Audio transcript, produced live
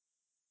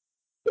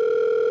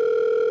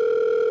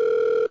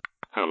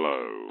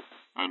Hello,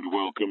 and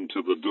welcome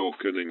to the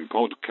Dorkening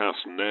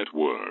Podcast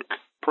Network.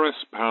 Press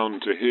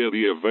pound to hear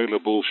the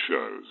available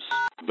shows.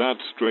 That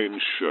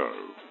Strange Show,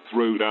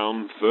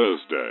 Throwdown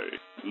Thursday,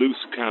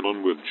 Loose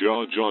Cannon with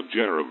Jar Jar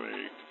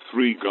Jeremy,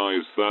 Three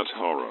Guys That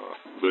Horror,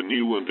 the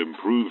new and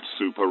improved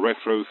Super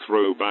Retro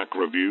Throwback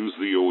Reviews,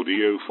 the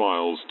Audio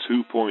Files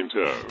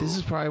 2.0. This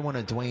is probably one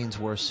of Dwayne's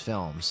worst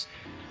films.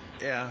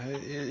 Yeah,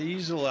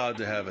 he's allowed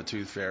to have a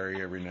tooth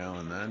fairy every now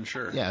and then,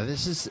 sure. Yeah,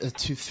 this is a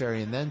tooth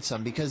fairy and then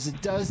some, because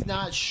it does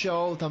not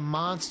show the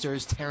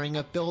monsters tearing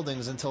up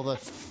buildings until the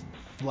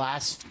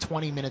last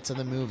 20 minutes of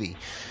the movie.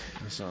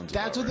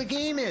 That's what the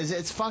game is.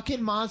 It's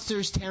fucking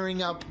monsters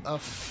tearing up a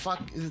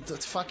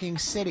fucking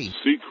city.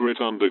 Secret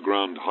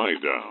Underground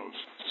Hideout.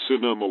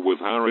 Cinema with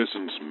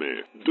Harrison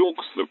Smith.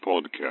 Dorks the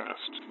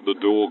Podcast. The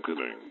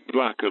Dorkening.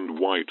 Black and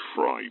White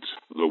Fright.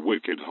 The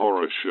Wicked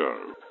Horror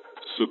Show.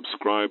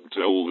 Subscribe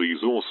to all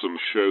these awesome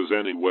shows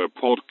anywhere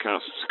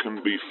podcasts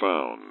can be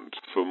found.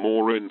 For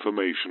more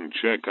information,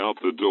 check out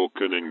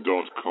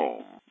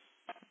thedorkening.com.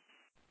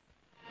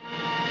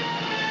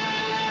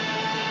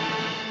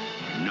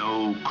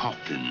 No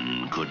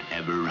coffin could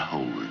ever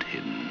hold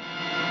him.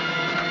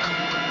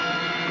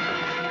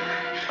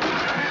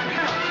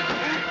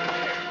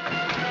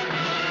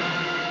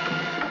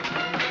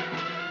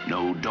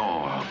 No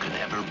door could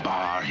ever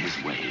bar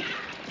his way.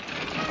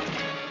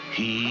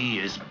 He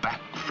is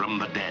back from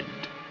the dead.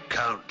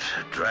 Count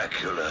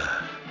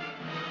Dracula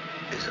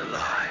is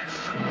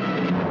alive.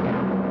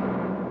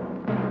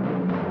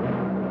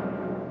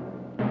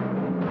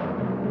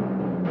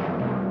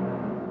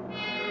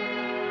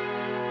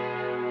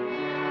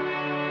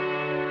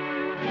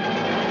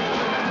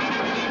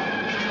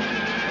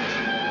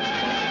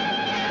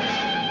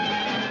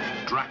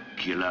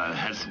 Dracula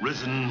has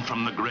risen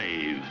from the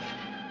grave.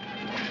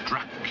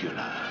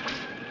 Dracula,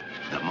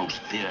 the most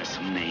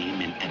fearsome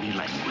name in any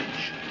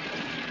language.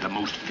 The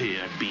most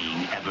feared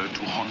being ever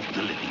to haunt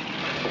the living.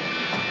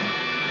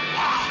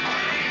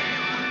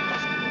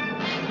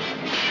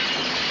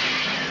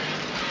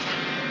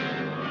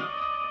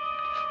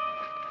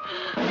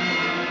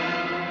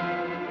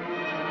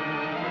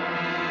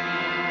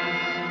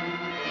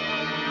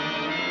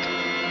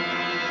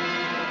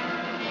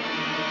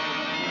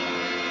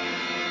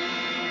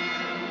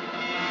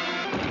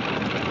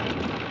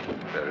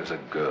 There is a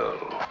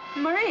girl.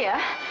 Maria?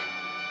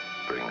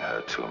 Bring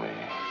her to me.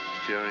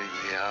 During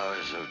the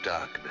hours of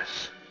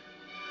darkness,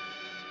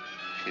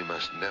 she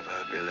must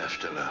never be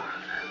left alone.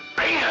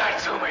 Bring her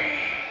to me!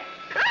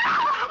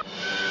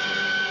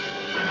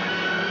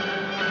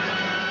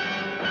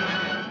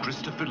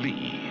 Christopher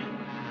Lee,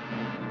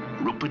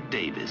 Rupert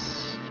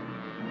Davis,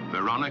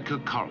 Veronica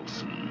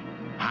Carlson,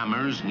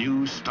 Hammer's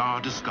new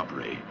star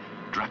discovery,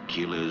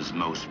 Dracula's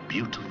most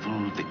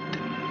beautiful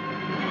victim.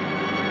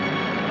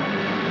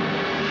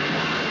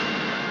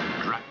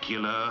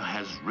 Dracula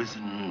has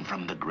risen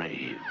from the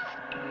grave.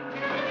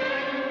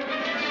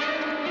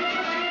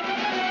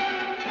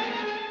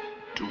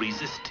 To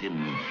resist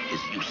him is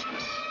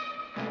useless.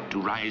 To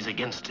rise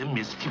against him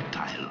is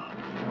futile.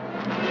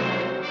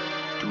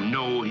 To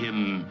know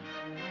him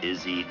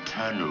is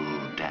eternal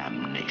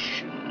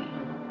damnation.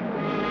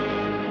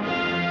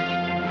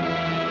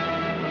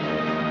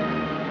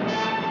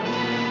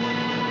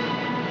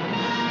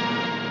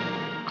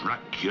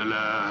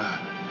 Dracula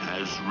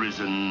has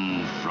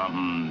risen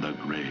from the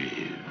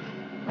grave.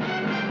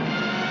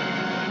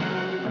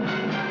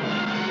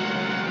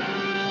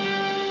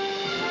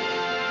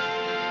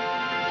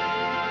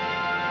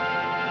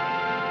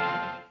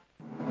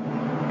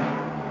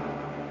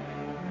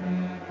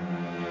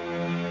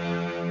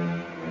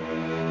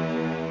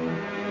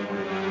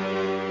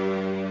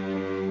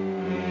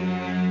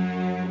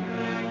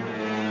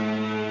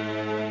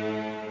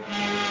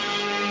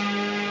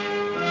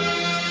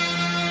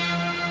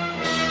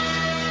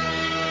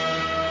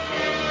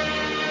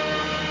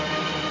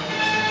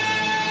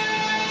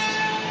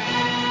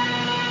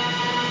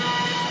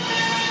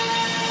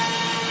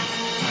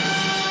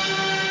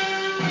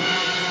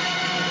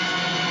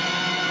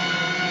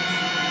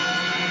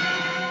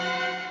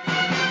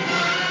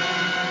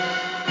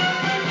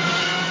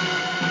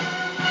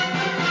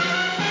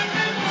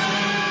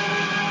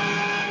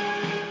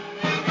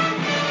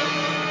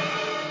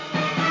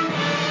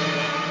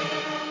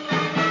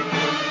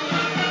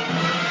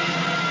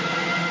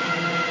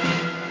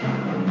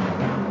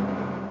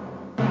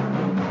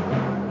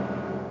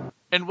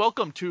 And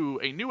welcome to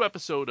a new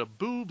episode of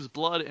Boobs,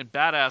 Blood, and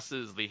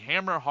Badasses, the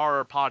Hammer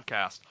Horror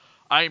Podcast.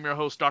 I am your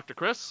host, Dr.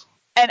 Chris.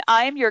 And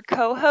I am your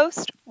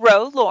co-host,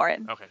 Ro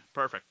Lauren. Okay,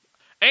 perfect.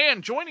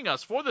 And joining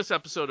us for this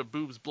episode of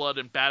Boobs, Blood,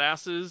 and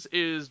Badasses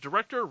is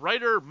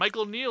director-writer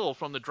Michael Neal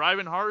from the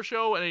Drive-In Horror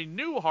Show and a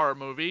new horror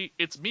movie,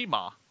 It's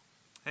Mima.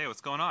 Hey,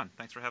 what's going on?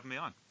 Thanks for having me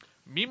on.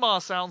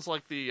 Mima sounds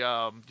like the, do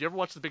you ever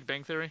watch The Big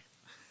Bang Theory?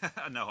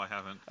 No, I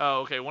haven't. Oh,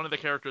 okay. One of the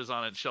characters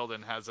on it,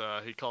 Sheldon,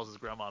 he calls his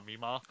grandma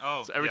Mima.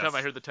 Oh, so every yes. time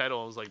I hear the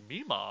title, I was like,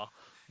 Mima?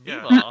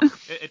 Yeah, Mima.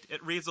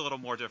 it reads a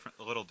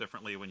little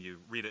differently when you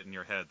read it in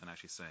your head than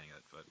actually saying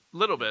it. But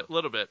Little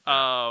bit.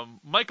 Yeah.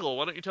 Michael,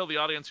 why don't you tell the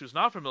audience who's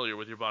not familiar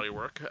with your body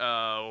work,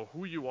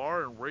 who you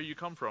are and where you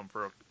come from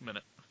for a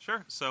minute?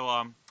 Sure. So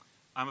I'm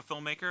a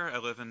filmmaker. I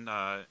live in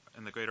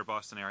the greater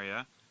Boston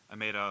area. I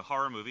made a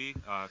horror movie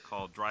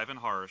called Drive-In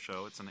Horror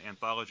Show. It's an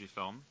anthology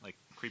film, like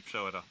creep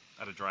show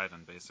at a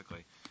drive-in,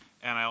 basically.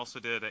 And I also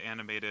did an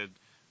animated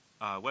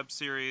web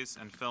series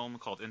and film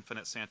called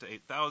Infinite Santa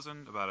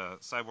 8000 about a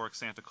cyborg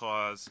Santa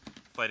Claus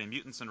fighting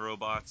mutants and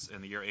robots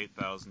in the year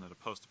 8000 at a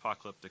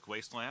post-apocalyptic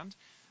wasteland.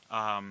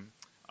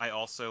 I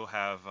also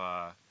have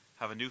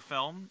a new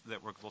film that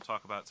we'll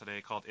talk about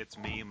today called It's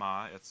Me,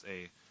 Ma. It's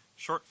a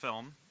short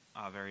film,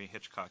 very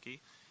Hitchcocky.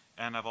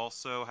 And I've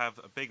also have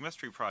a big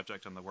mystery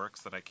project in the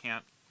works that I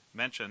can't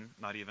mention,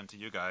 not even to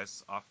you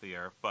guys, off the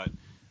air. But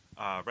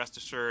rest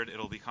assured,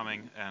 it'll be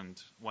coming, and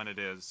when it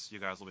is, you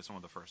guys will be some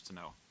of the first to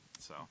know.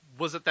 So.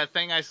 Was it that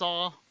thing I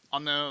saw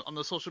on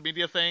the social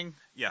media thing?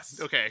 Yes.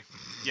 Okay.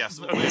 Yes.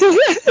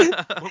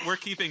 We're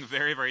keeping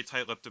very, very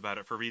tight-lipped about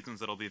it for reasons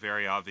that'll be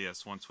very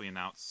obvious once we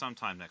announce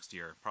sometime next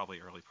year, probably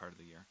early part of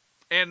the year.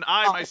 And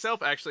I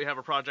myself actually have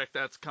a project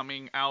that's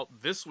coming out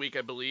this week,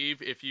 I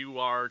believe. If you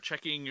are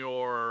checking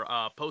your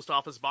post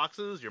office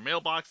boxes, your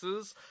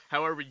mailboxes,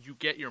 however you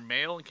get your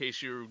mail, in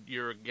case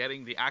you're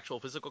getting the actual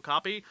physical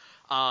copy,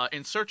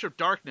 In Search of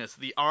Darkness,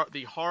 the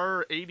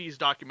horror 80s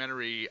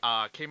documentary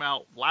came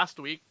out last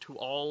week to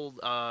all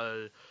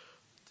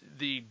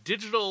the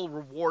digital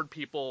reward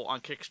people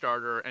on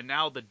Kickstarter, and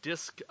now the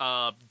disc,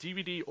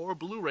 DVD or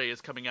Blu-ray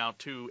is coming out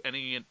to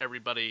any and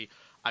everybody,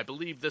 I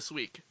believe, this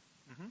week.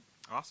 Mm-hmm.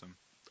 Awesome.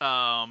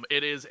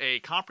 It is a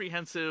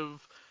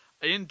comprehensive,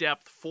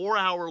 in-depth,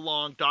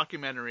 4-hour-long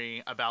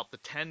documentary about the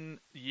 10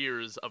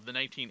 years of the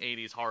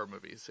 1980s horror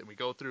movies, and we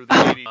go through the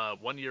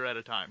 80s 1 year at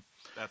a time.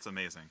 That's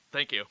amazing.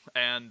 Thank you.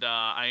 And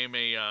I am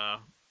a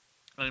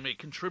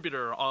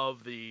contributor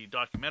of the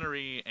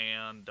documentary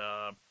and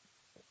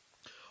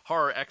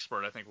horror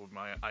expert, I think, was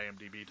my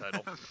IMDb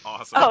title.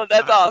 Awesome. Oh,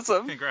 that's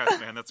awesome. Congrats,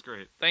 man. That's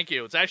great. Thank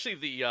you. It's actually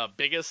the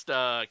biggest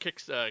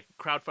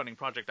crowdfunding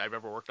project I've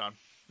ever worked on.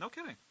 No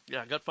kidding.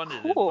 Yeah, I got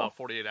funded in Cool. about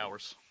 48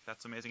 hours.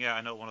 That's amazing. Yeah,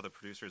 I know one of the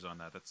producers on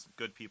that. That's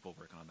good people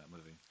working on that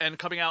movie. And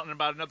coming out in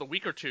about another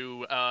week or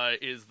two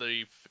is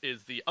the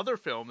other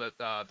film that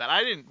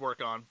I didn't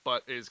work on,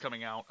 but is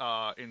coming out,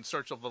 In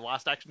Search of the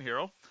Last Action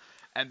Hero.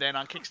 And then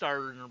on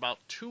Kickstarter in about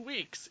 2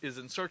 weeks is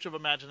In Search of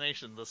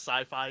Imagination, the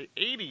sci-fi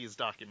 80s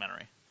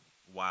documentary.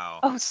 Wow.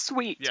 Oh,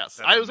 sweet. Yes,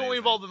 That's I was only amazing.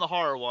 involved in the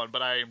horror one,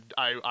 but I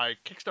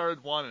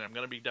kickstarted one, and I'm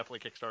going to be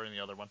definitely kickstarting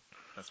the other one.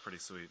 That's pretty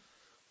sweet.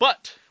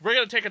 But we're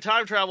going to take a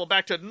time travel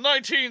back to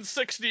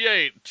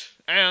 1968.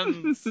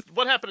 And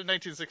what happened in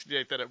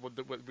 1968 that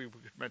we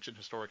mentioned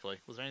historically?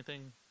 Was there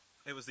anything?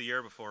 It was the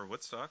year before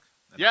Woodstock.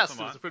 Yes,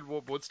 it was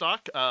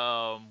Woodstock.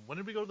 When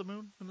did we go to the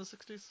moon in the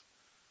 60s?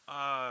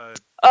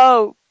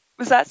 Oh,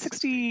 was that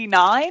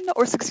 69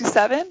 or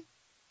 67?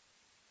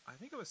 I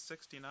think it was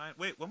 69.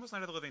 Wait, when was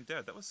Night of the Living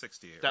Dead? That was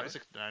 68, That right? was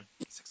 69.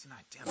 69,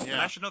 damn it. Yeah.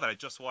 And I should know that. I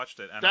just watched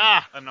it, and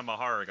Ah. I'm a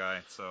horror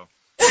guy, so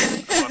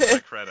I lost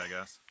my cred, I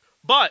guess.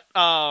 But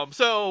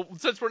so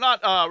since we're not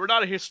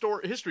a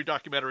history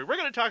documentary, we're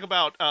going to talk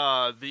about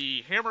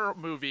the Hammer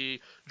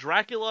movie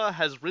Dracula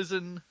Has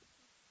Risen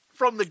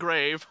from the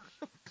Grave.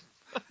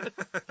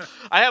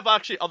 I have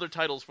actually other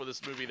titles for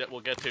this movie that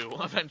we'll get to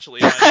eventually.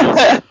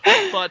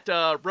 But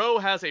Ro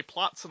has a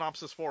plot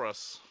synopsis for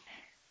us.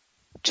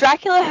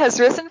 Dracula Has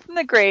Risen from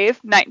the Grave,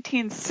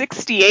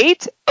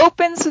 1968,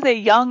 opens with a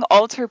young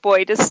altar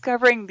boy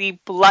discovering the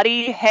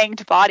bloody,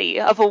 hanged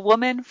body of a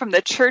woman from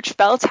the church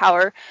bell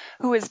tower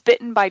who was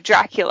bitten by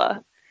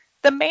Dracula.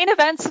 The main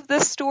events of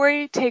this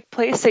story take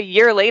place a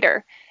year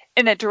later,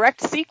 in a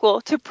direct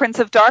sequel to Prince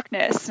of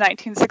Darkness,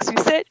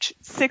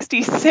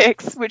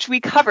 1966, which we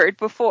covered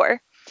before.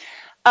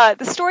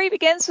 The story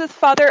begins with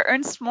Father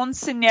Ernst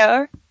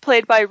Monsignor,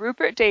 played by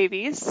Rupert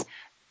Davies,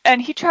 and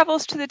he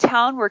travels to the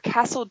town where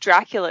Castle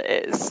Dracula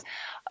is.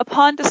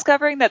 Upon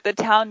discovering that the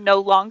town no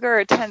longer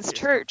attends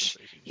church,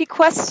 he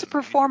quests to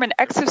perform an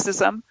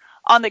exorcism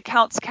on the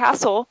Count's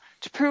castle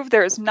to prove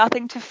there is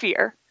nothing to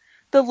fear.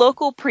 The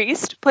local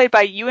priest, played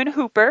by Ewan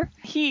Hooper,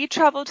 he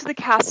traveled to the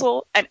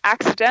castle and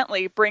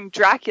accidentally bring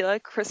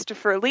Dracula,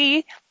 Christopher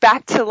Lee,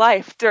 back to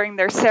life during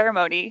their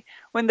ceremony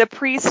when the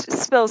priest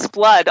spills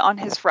blood on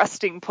his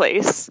resting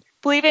place.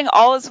 Believing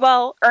all is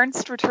well,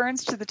 Ernst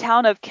returns to the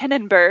town of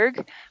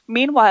Kinnenberg.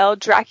 Meanwhile,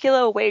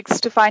 Dracula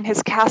awakes to find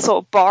his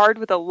castle barred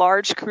with a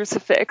large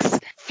crucifix.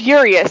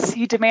 Furious,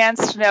 he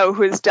demands to know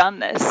who has done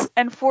this,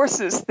 and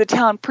forces the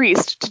town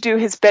priest to do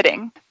his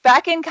bidding.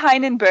 Back in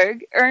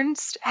Kinnenberg,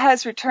 Ernst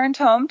has returned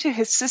home to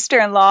his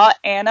sister-in-law,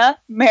 Anna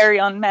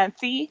Marion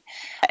Manthe,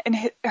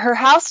 in her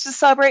house to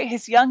celebrate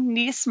his young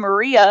niece,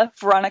 Maria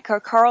Veronica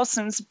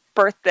Carlson's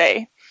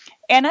birthday.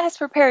 Anna has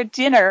prepared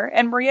dinner,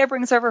 and Maria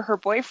brings over her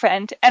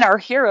boyfriend and our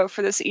hero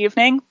for this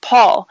evening,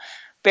 Paul,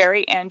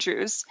 Barry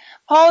Andrews.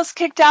 Paul is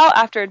kicked out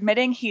after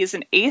admitting he is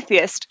an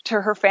atheist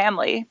to her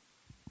family.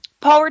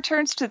 Paul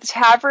returns to the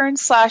tavern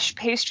 /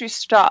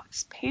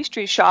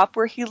 pastry shop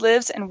where he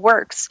lives and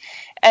works,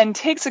 and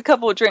takes a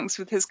couple of drinks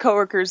with his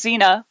coworker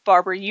Xena,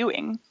 Barbara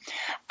Ewing.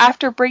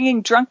 After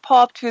bringing drunk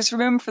Paul up to his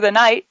room for the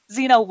night,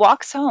 Xena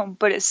walks home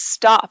but is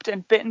stopped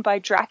and bitten by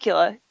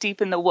Dracula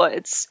deep in the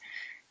woods.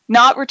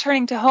 Not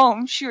returning to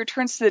home, she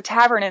returns to the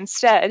tavern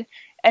instead,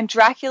 and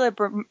Dracula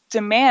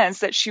demands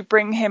that she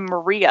bring him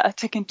Maria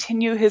to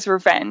continue his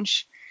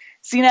revenge.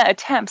 Xena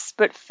attempts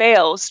but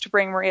fails to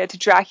bring Maria to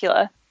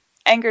Dracula.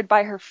 Angered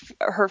by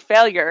her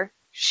failure,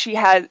 she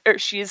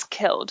is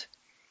killed.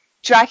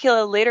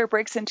 Dracula later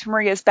breaks into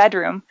Maria's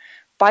bedroom,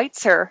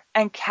 bites her,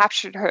 and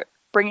captures her,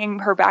 bringing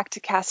her back to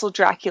Castle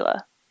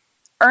Dracula.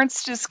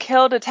 Ernst is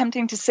killed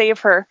attempting to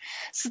save her,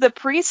 so the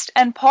priest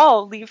and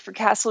Paul leave for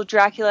Castle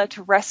Dracula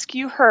to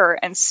rescue her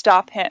and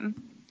stop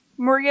him.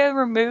 Maria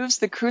removes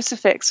the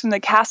crucifix from the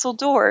castle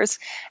doors,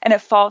 and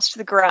it falls to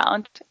the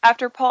ground.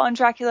 After Paul and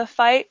Dracula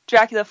fight,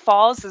 Dracula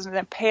falls and is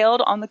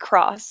impaled on the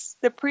cross.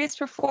 The priest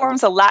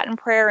performs a Latin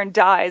prayer and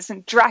dies,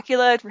 and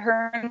Dracula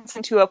turns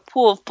into a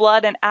pool of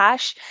blood and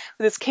ash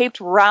with his cape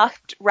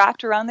wrapped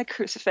around the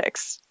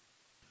crucifix.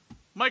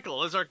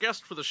 Michael, as our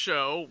guest for the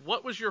show,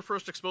 what was your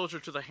first exposure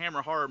to the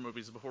Hammer horror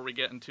movies before we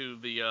get into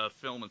the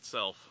film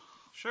itself?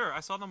 Sure, I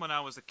saw them when I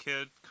was a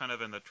kid, kind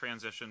of in the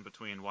transition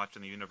between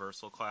watching the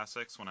Universal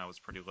classics when I was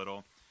pretty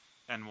little,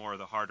 and more of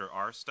the harder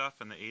R stuff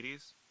in the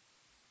 80s.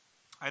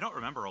 I don't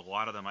remember a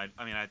lot of them. I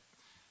mean,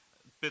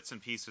 bits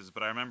and pieces,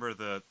 but I remember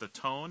the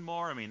tone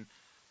more. I mean,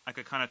 I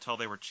could kind of tell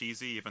they were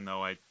cheesy, even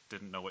though I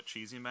didn't know what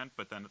cheesy meant.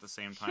 But then at the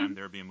same time,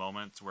 there would be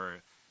moments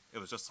where it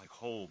was just like,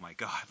 oh my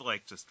god,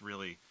 like just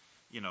really,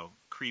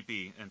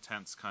 creepy,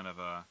 intense kind of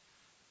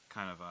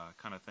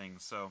thing.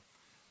 So,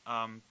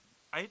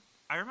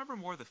 I remember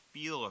more the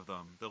feel of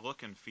them, the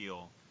look and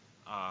feel,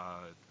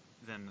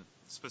 than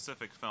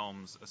specific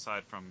films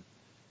aside from,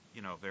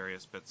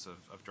 various bits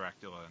of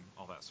Dracula and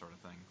all that sort of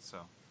thing. So,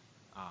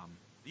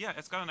 yeah,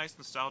 it's got a nice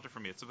nostalgia for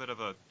me. It's a bit of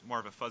more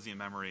of a fuzzy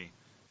memory,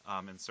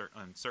 in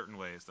certain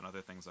ways than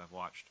other things I've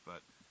watched,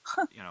 but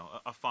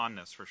a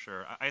fondness for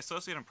sure. I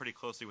associate them pretty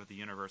closely with the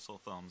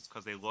Universal films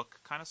because they look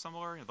kind of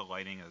similar. The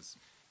lighting is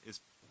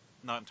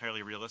not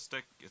entirely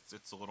realistic.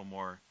 It's a little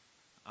more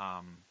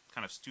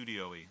kind of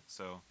studio-y.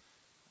 So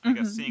I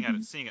guess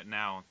seeing it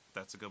now,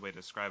 that's a good way to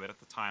describe it. At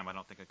the time, I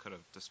don't think I could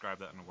have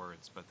described that in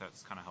words, but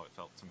that's kind of how it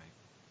felt to me.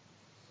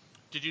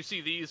 Did you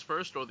see these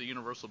first or the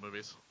Universal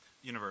movies?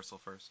 Universal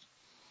first.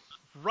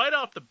 Right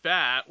off the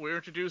bat, we're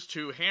introduced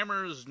to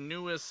Hammer's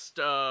newest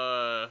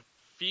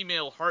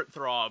female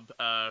heartthrob,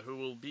 who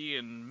will be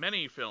in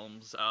many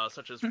films,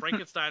 such as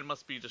Frankenstein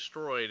Must Be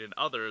Destroyed and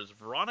others,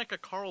 Veronica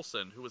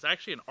Carlson, who was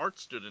actually an art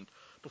student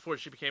before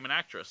she became an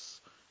actress.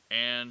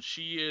 And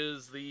she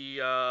is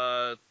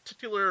the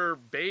titular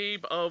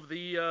babe of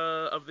the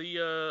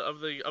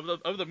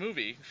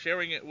movie,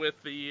 sharing it with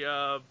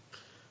the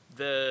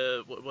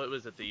what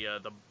was it, the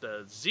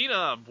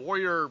Xena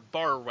warrior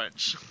bar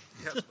wench.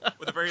 Yes,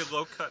 with a very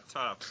low cut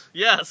top.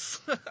 Yes.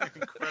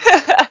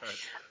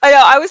 I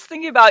know, I was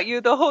thinking about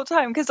you the whole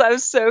time because I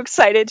was so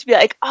excited to be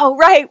like, oh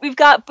right, we've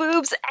got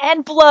boobs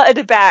and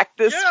blood back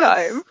this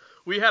time.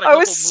 We had I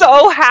was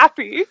so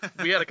happy.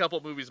 We had a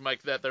couple movies,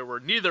 Mike, that there were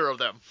neither of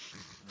them.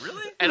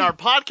 Really? And our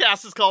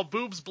podcast is called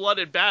Boobs, Blood,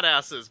 and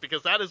Badasses,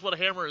 because that is what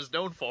Hammer is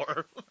known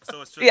for.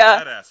 So it's just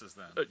badasses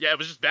then? Yeah, it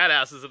was just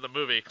badasses in the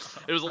movie.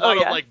 It was a lot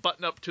of, like,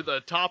 button up to the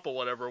top or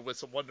whatever with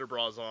some Wonder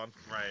Bras on.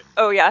 Right.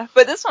 Oh, yeah.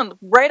 But this one,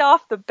 right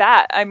off the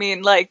bat, I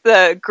mean, like,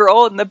 the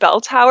girl in the bell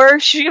tower,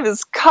 she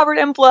was covered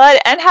in blood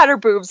and had her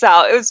boobs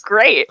out. It was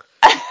great.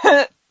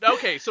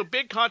 Okay, so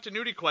big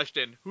continuity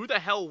question. Who the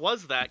hell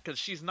was that? Because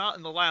she's not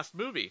in the last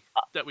movie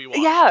that we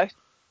watched. Yeah.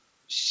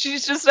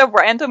 She's just a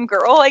random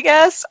girl, I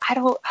guess. I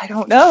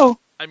don't know.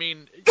 I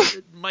mean,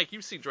 Mike,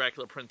 you've seen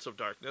Dracula, Prince of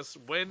Darkness.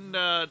 When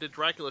did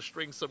Dracula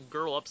string some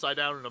girl upside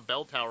down in a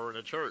bell tower in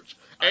a church?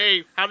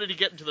 How did he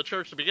get into the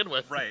church to begin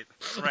with? Right.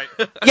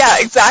 Yeah,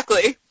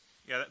 exactly.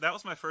 Yeah, that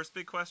was my first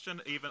big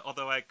question,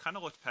 although I kind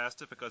of looked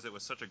past it because it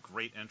was such a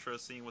great intro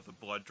scene with the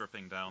blood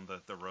dripping down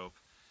the rope.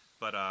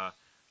 But I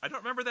don't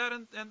remember that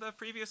in the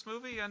previous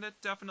movie, and it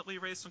definitely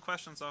raised some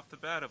questions off the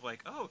bat of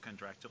like, oh, can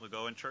Dracula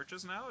go in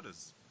churches now?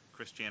 Does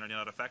Christianity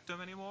not affect him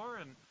anymore?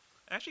 And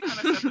actually kind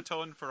of set the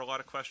tone for a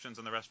lot of questions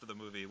in the rest of the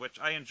movie, which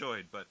I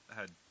enjoyed, but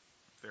had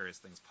various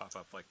things pop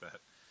up like that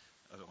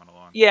as it went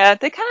along. Yeah,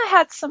 they kind of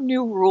had some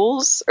new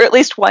rules, or at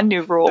least one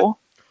new rule.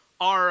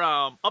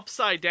 Our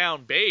upside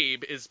down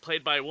babe is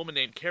played by a woman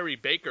named Carrie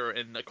Baker,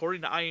 and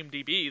according to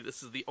IMDb,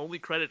 this is the only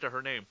credit to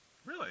her name.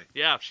 Really?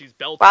 Yeah, she's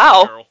Bell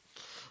Tower Girl.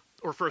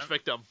 Or First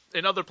Victim.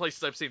 In other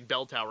places I've seen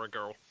Bell Tower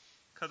Girl.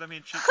 Because, I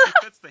mean, she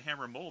fits the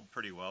Hammer mold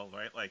pretty well,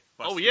 right? Like,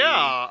 busty, oh,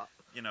 yeah.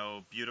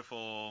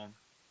 Beautiful,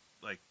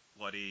 like,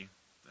 bloody.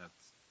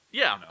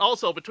 Yeah,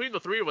 also, between the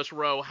three of us,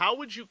 Ro, how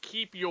would you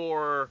keep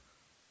your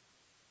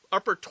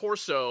upper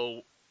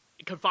torso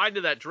confined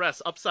to that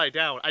dress upside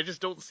down? I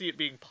just don't see it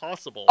being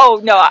possible. Oh,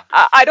 no,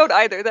 I don't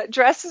either. That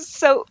dress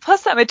is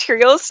plus that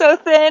material is so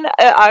thin.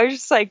 I was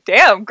just like,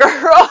 damn,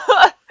 girl.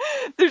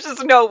 There's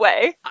is no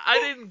way. I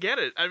didn't get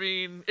it. I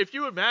mean, if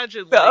you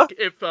imagine, No. like,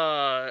 if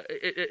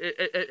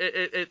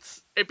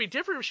it'd be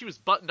different if she was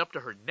buttoned up to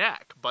her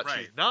neck, but Right.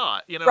 she's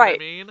not. You know what I Right.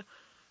 mean?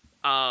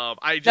 No,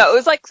 it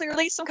was like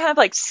clearly some kind of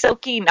like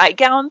silky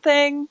nightgown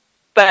thing.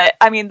 But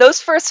I mean,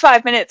 those first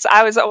 5 minutes,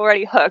 I was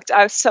already hooked.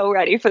 I was so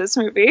ready for this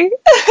movie.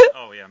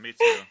 Oh yeah, me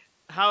too.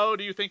 what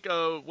do you think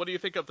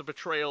of the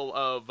portrayal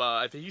of,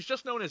 I think he's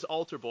just known as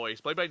Alter Boy.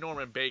 He's played by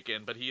Norman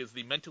Bacon, but he is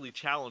the mentally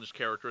challenged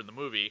character in the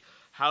movie.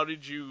 What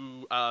did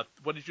you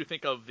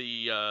think of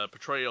the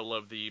portrayal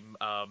of the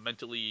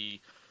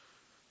mentally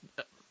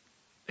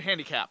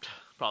handicapped,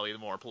 probably the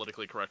more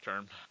politically correct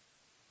term?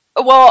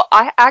 Well,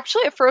 at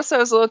first I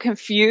was a little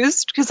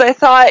confused because I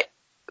thought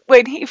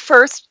when he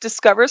first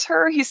discovers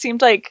her, he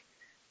seemed like,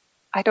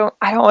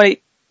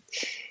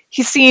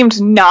 he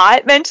seemed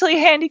not mentally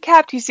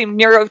handicapped. He seemed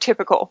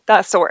neurotypical.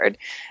 That's the word.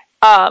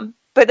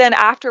 But then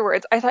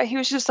afterwards, I thought he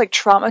was just like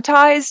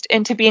traumatized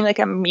into being like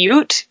a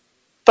mute,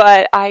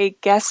 but I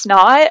guess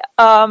not.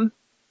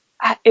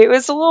 It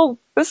was a little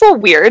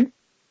weird.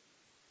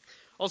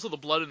 Also, the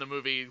blood in the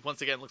movie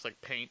once again looks like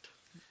paint.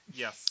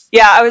 Yes.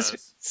 Yeah, I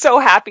was so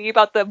happy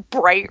about the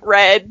bright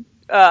red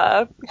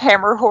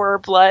hammer horror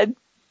blood.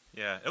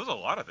 Yeah, it was a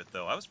lot of it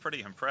though. I was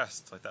pretty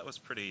impressed. Like that was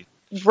pretty.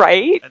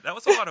 Right. And that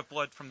was a lot of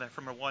blood from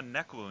a one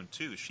neck wound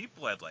too. She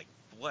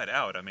bled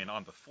out. I mean,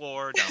 on the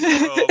floor, down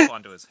the rope,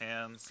 onto his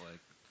hands. Like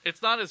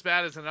it's not as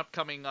bad as an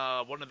upcoming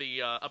one of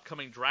the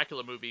upcoming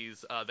Dracula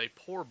movies. They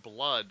pour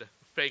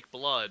fake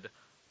blood,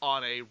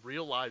 on a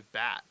real live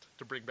bat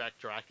to bring back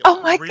Dracula.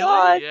 Oh my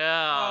god!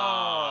 Yeah,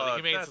 oh,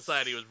 the Humane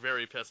Society was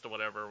very pissed or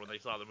whatever when they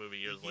saw the movie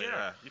years later.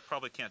 Yeah, you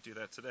probably can't do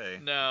that today.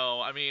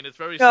 No, I mean it's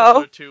very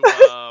similar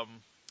to.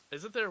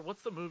 Isn't there?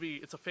 What's the movie?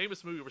 It's a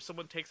famous movie where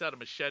someone takes out a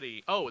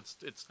machete. Oh, it's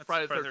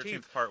Friday the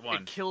 13th Part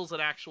 1. It kills an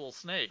actual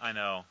snake. I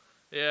know.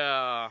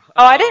 Yeah.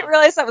 Oh, I didn't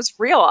realize that was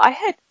real.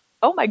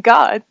 Oh my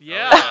god.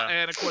 Yeah,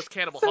 and of course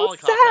Cannibal So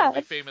Holocaust sad. has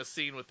the famous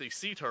scene with the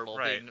sea turtle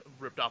being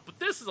ripped off. But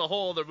this is a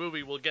whole other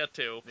movie we'll get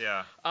to.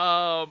 Yeah.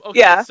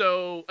 Okay,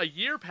 so a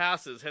year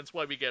passes, hence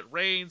why we get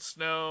rain,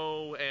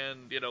 snow,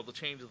 and, the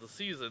change of the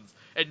seasons.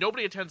 And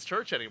nobody attends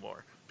church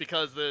anymore,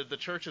 because the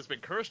church has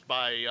been cursed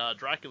by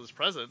Dracula's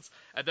presence.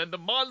 And then the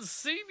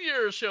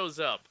Monsignor shows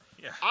up.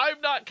 Yeah.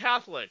 I'm not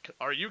Catholic.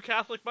 Are you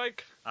Catholic,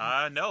 Mike?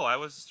 No, I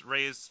was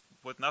raised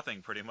with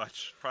nothing, pretty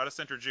much.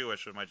 Protestant or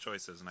Jewish were my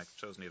choices, and I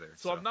chose neither.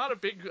 So I'm not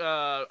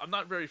I'm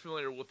not very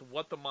familiar with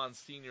what the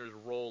Monsignor's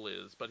role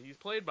is, but he's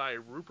played by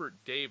Rupert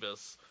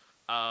Davis,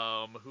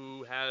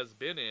 who has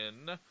been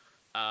in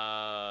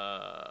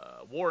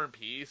War and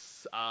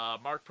Peace,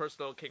 Mark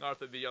Personal, King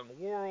Arthur the Young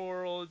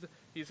World.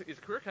 His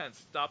career kind of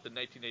stopped in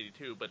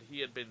 1982, but he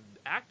had been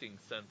acting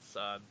since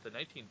the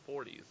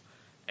 1940s,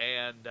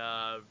 and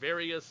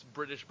various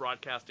British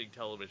broadcasting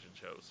television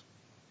shows.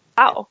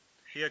 Wow.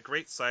 He had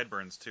great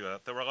sideburns, too.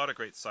 There were a lot of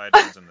great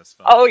sideburns in this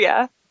film. Oh,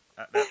 yeah.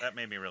 That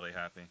made me really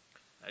happy.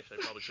 Actually,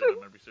 I probably should have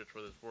done my research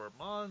for this. For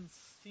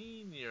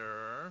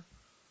Monsignor,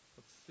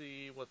 let's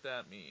see what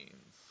that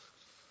means.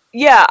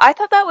 Yeah, I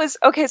thought that was...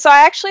 Okay, so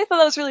I actually thought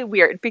that was really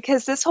weird,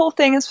 because this whole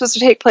thing is supposed to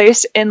take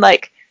place in,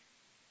 like,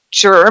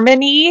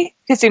 Germany,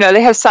 because,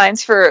 they have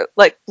signs for,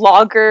 like,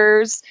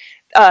 loggers.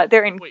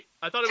 They're in Wait,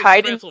 I thought it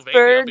was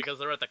Transylvania because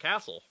they're at the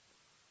castle.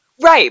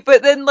 Right,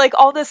 but then, like,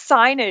 all the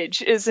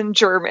signage is in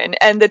German,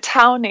 and the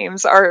town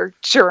names are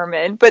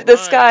German, but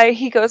this guy,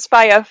 he goes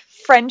by a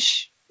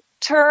French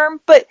term,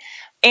 but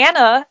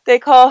Anna, they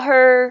call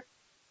her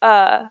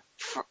a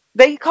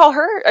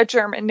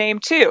German name,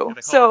 too, Yeah,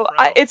 so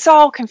it's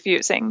all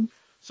confusing.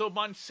 So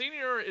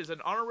Monsignor is an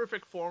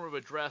honorific form of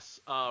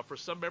address for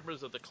some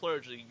members of the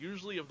clergy,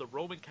 usually of the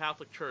Roman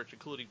Catholic Church,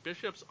 including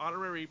bishops,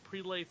 honorary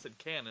prelates, and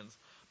canons.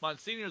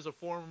 Monsignor is a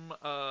form,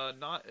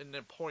 not an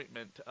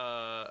appointment.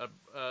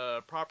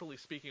 Properly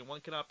speaking,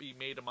 one cannot be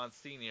made a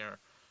Monsignor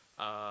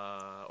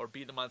or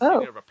be the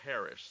Monsignor of a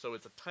parish. So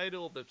it's a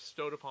title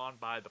bestowed upon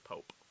by the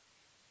Pope.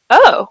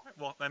 Oh.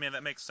 Well, I mean,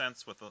 that makes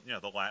sense with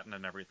the Latin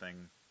and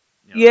everything.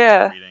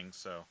 Reading,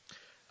 so.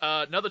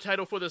 Another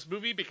title for this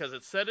movie, because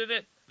it's said in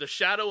it, The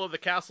Shadow of the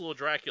Castle of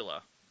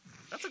Dracula.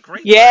 That's a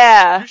great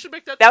title. You should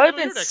make that would have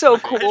been so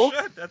cool.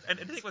 I should.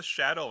 Anything with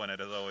shadow in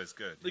it is always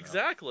good.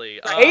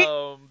 Exactly.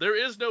 Right?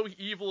 There is no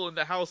evil in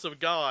the house of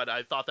God.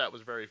 I thought that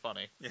was very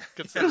funny,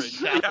 considering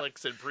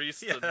Catholics and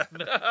priests. Yeah, and...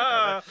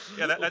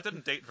 that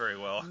didn't date very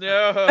well.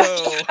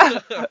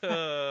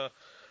 No.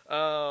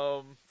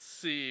 Let's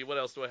see, what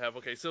else do I have?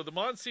 Okay, so the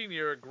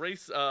Monsignor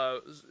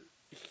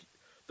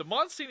the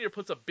Monsignor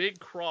puts a big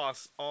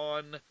cross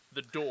on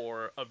the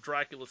door of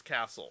Dracula's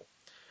castle.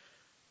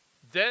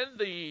 Then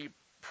the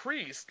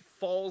priest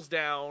falls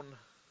down,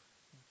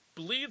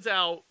 bleeds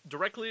out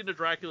directly into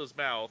Dracula's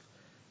mouth.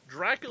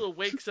 Dracula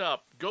wakes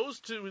up, goes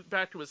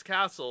back to his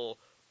castle.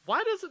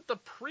 Why doesn't the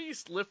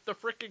priest lift the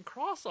frickin'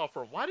 cross off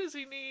her? Why does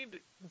he need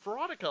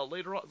Veronica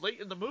late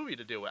in the movie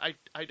to do it?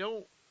 I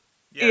don't...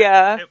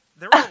 Yeah.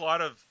 There were a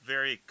lot of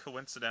very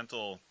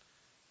coincidental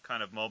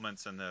kind of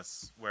moments in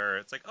this where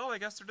it's like, oh, I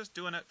guess they're just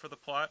doing it for the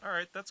plot. All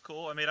right, that's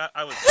cool. I mean,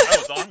 I was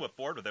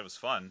board with it. It was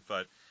fun,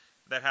 but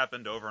that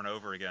happened over and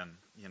over again,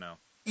 you know.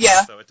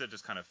 Yeah. So it did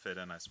just kind of fit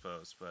in, I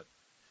suppose. But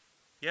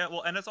yeah,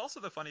 well, and it's also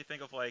the funny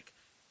thing of like,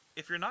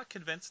 if you're not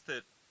convinced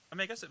that, I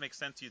mean, I guess it makes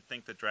sense you'd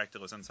think that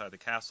Dracula's inside the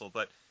castle,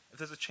 but if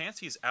there's a chance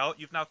he's out,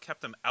 you've now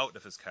kept him out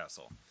of his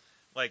castle.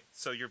 Like,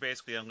 so you're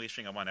basically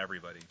unleashing him on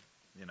everybody,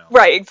 you know.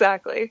 Right,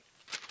 exactly.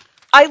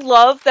 I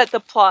love that the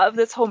plot of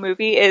this whole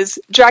movie is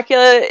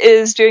Dracula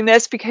is doing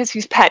this because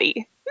he's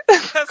petty.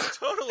 Yes,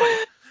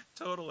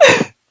 totally.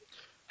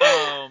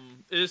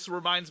 This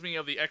reminds me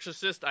of The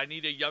Exorcist. I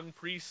need a young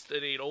priest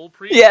and an old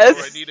priest, Yes.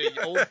 or I need an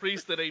old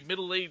priest and a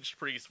middle-aged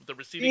priest with a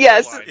receding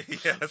Yes. hairline.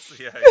 Yes,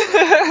 yeah,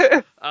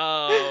 exactly.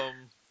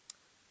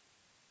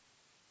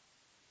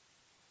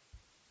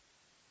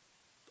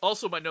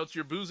 Also, my notes: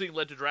 your boozing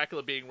led to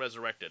Dracula being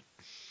resurrected.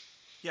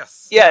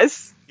 Yes.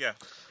 Yes. Yeah,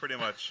 pretty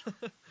much.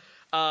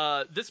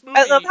 This movie.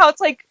 I love how it's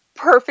like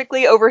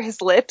perfectly over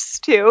his lips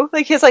too.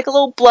 Like he has like a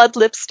little blood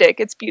lipstick.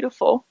 It's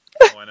beautiful.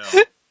 Oh, I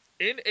know.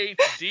 In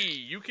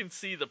HD, you can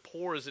see the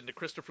pores into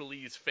Christopher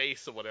Lee's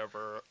face or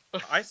whatever.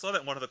 I saw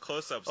that in one of the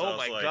close-ups. Oh I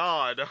was my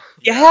god!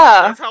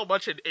 Yeah. That's how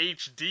much in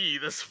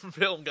HD this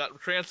film got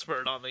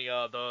transferred on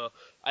the.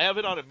 I have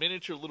it on a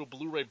miniature little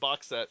Blu-ray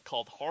box set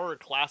called Horror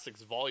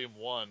Classics Volume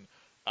 1.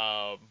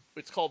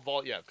 It's called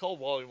Volume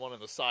 1 on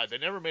the side. They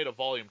never made a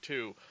Volume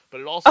 2, but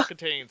it also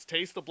contains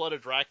Taste the Blood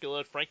of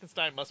Dracula,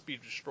 Frankenstein Must Be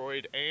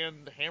Destroyed,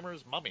 and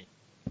Hammer's Mummy.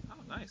 Oh,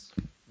 nice.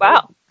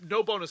 Wow.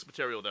 No bonus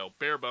material though.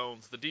 Bare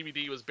bones. The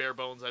DVD was bare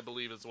bones, I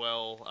believe, as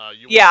well.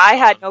 I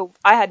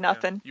had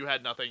nothing. You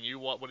had nothing.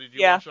 What did you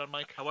Yeah. watch it on,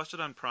 Mike? I watched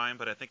it on Prime,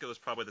 but I think it was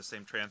probably the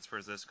same transfer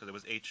as this because it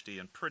was HD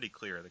and pretty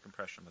clear. The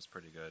compression was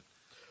pretty good.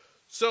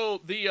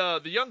 So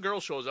the young girl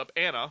shows up,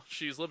 Anna.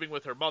 She's living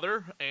with her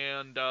mother,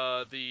 and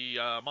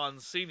the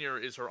Monsignor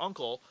is her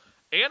uncle.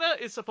 Anna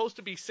is supposed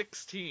to be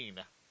 16.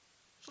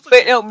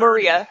 Wait, no,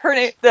 Maria. Her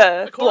name,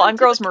 the blonde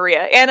girl's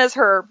Maria. Anna's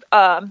her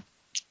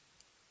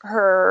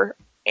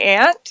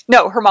aunt.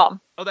 No, her mom.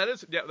 Oh, that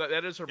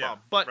is her mom.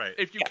 But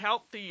if you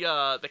count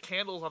the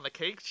candles on the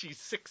cake, she's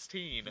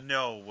 16.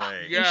 No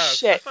way. Yeah.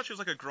 Shit. I thought she was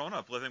like a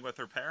grown-up living with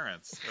her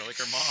parents or like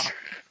her mom.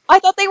 I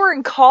thought they were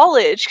in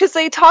college because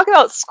they talk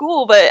about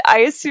school, but I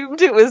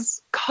assumed it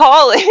was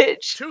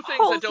college. Two things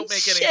Holy that don't make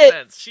shit. any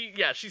sense.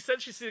 She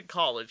said she's in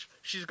college.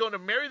 She's going to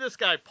marry this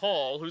guy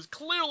Paul, who's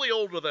clearly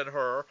older than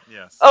her.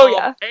 Yes. Oh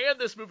yeah. And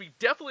this movie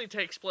definitely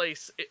takes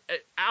place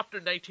after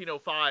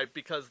 1905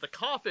 because the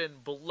coffin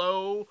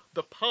below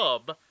the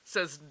pub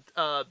says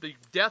the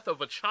death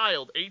of a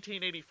child,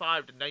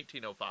 1885 to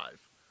 1905.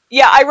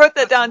 Yeah, I wrote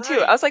that down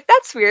too. I was like,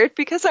 that's weird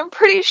because I'm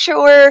pretty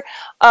sure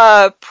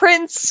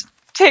Prince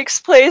takes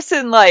place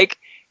in like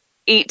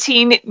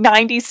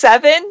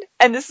 1897,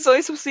 and this is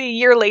only supposed to be a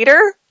year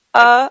later.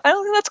 I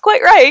don't think that's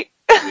quite right.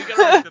 We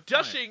got a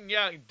dashing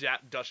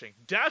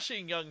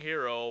young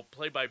hero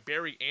played by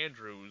Barry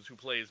Andrews, who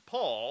plays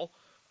Paul,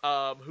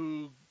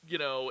 who, you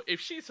know,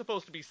 if she's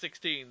supposed to be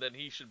 16, then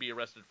he should be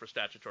arrested for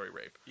statutory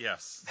rape.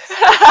 Yes.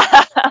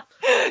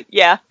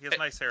 Yeah. He has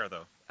nice hair,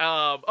 though.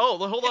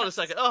 Hold on a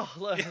second.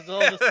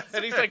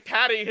 And he's like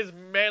patting his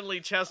manly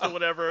chest or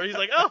whatever. He's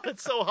like, oh,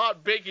 it's so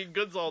hot baking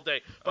goods all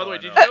day. By the way,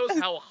 did you notice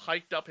how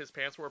hiked up his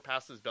pants were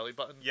past his belly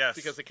button? Yes.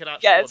 Because they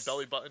cannot show a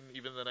belly button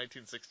even in the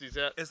 1960s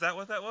yet. Is that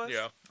what that was?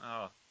 Yeah.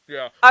 Oh.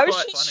 Yeah. I was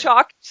just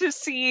shocked to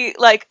see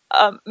like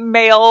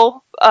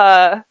male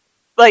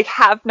like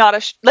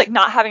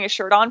not having a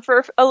shirt on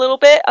for a little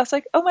bit. I was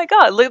like, oh my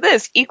god, look at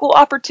this, equal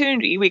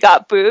opportunity. We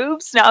got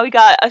boobs, now we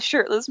got a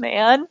shirtless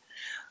man.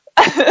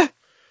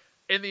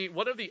 In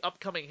one of the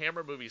upcoming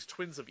Hammer movies,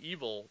 Twins of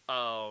Evil,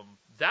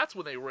 that's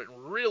when they went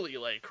really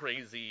like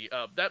crazy.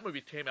 That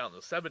movie came out in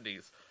the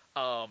 70s,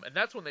 and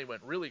that's when they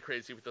went really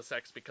crazy with the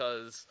sex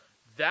because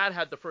that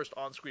had the first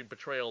on-screen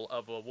portrayal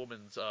of a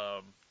woman's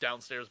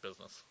downstairs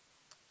business.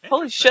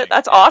 Holy shit,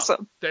 that's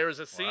awesome. There's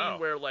a scene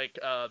where like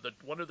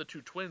one of the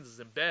two twins is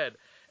in bed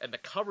and the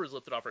cover is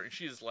lifted off her and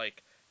she's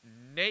like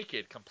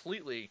naked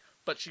completely,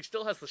 but she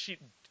still has the sheet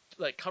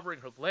like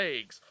covering her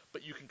legs,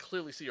 but you can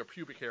clearly see her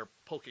pubic hair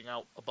poking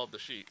out above the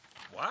sheet.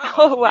 Wow.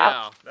 Oh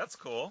wow. Yeah. That's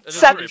cool.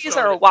 70s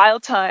are a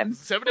wild time.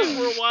 70s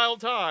were a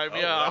wild time,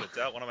 yeah. Without a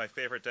doubt, one of my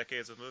favorite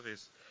decades of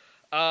movies.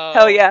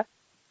 Hell yeah.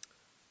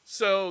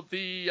 So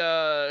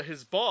the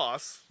his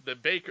boss, the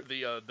baker,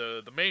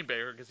 the main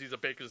baker, because he's a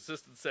baker's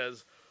assistant,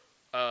 says,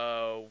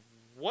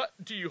 "What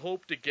do you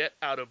hope to get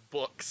out of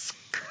books?"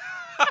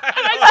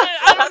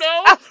 I don't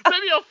know.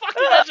 Maybe a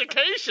fucking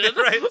education.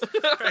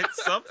 right,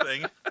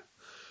 something.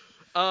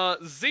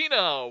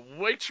 Xena,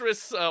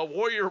 waitress,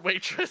 warrior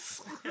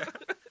waitress,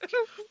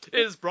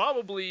 is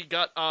probably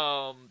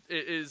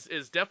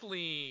is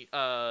definitely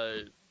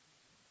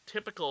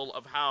typical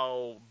of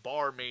how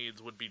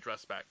barmaids would be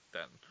dressed back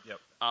then. Yep.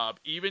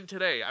 Even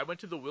today, I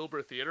went to the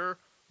Wilbur Theater.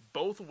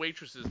 Both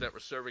waitresses that were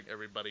serving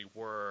everybody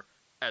were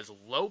as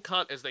low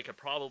cut as they could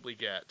probably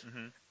get,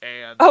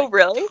 and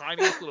really? the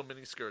tiniest little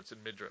mini skirts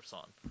and midriffs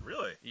on.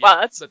 Really? Yeah,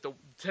 wow, that's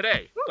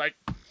today, like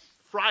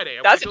Friday.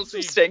 I that's went to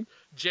interesting. see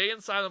Jay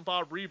and Silent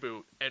Bob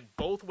Reboot, and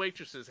both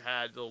waitresses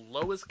had the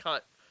lowest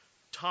cut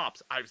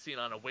tops I've seen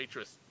on a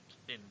waitress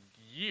in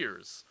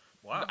years.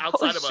 Wow.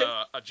 Outside Holy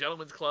of a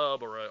gentleman's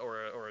club or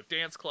a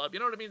dance club, you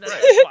know what I mean? That's,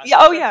 Right. that's fine. Yeah,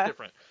 oh, That's yeah.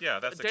 different. Yeah,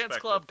 that's Dance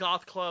expected. club,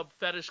 goth club,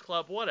 fetish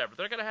club, whatever.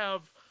 They're gonna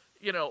have,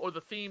 or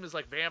the theme is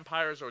like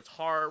vampires or it's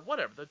horror,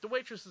 whatever. The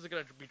waitresses are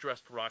gonna be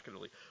dressed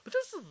provocatively. But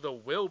this is the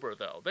Wilbur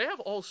though. They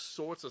have all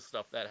sorts of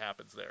stuff that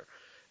happens there.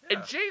 Yeah.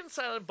 And Jay and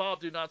Silent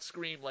Bob do not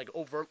scream like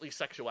overtly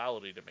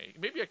sexuality to me.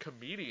 Maybe a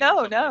comedian No,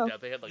 or something no. like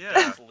that. They had like Yeah.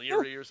 Dennis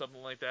Leary or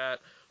something like that.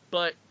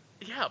 But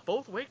yeah,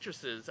 both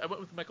waitresses. I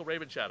went with Michael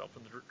Ravenshadow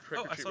from the Trick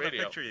Oh, or I Treat saw Radio.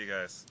 the picture, you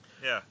guys.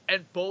 Yeah.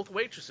 And both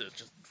waitresses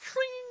just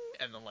fling,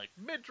 and then like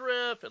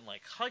midriff and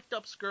like hiked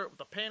up skirt with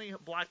the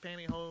black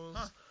pantyhose.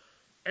 Huh.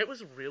 It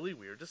was really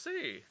weird to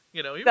see.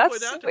 He That's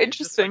pointed out so to me,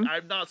 just like, interesting.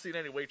 I've not seen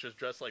any waitress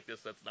dressed like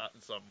this that's not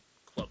in some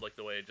club like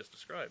the way I just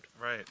described.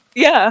 Right.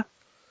 Yeah.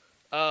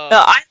 No,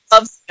 I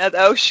love Zena,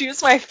 though. She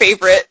was my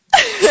favorite.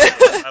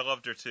 I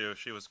loved her too.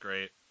 She was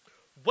great.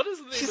 What is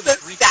the name She's of the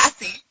so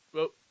sassy.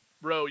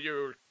 Ro,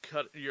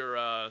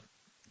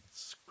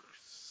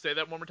 say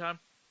that one more time.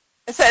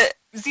 I said,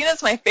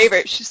 Xena's my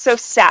favorite. She's so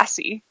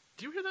sassy.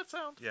 Do you hear that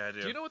sound? Yeah, I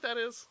do. Do you know what that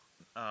is?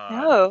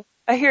 No,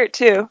 I hear it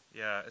too.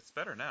 Yeah, it's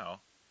better now.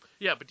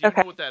 Yeah, but do you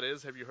Okay. know what that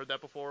is? Have you heard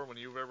that before when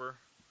you've ever...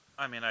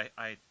 I mean,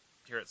 I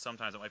hear it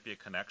sometimes. It might be a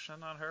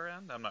connection on her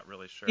end. I'm not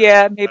really sure.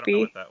 Yeah, I don't know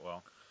maybe. it that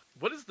well.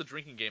 What is the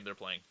drinking game they're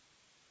playing?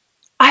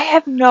 I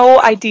have no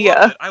Love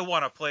idea. it. I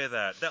want to play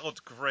that. That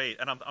looked great,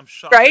 and I'm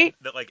shocked Right?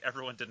 that like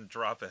everyone didn't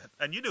drop it.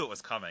 And you knew it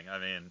was coming. I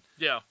mean,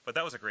 Yeah. but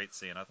that was a great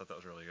scene. I thought that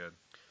was really good.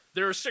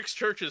 There are 6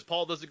 churches.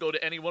 Paul doesn't go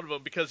to any one of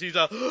them because he's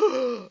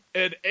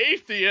an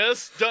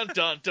atheist. Dun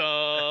dun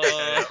dun.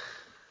 Yeah.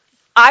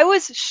 I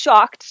was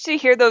shocked to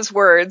hear those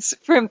words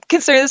from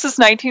considering this is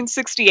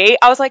 1968.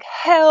 I was like,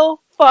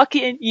 hell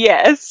fucking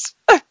yes.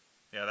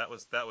 Yeah, that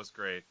was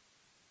great.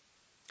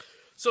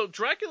 So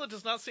Dracula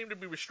does not seem to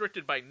be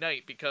restricted by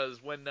night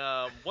because when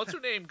what's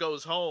her name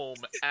goes home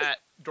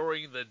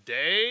during the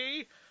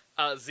day,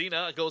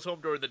 Xena goes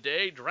home during the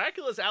day.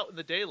 Dracula's out in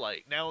the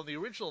daylight. Now in the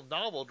original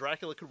novel,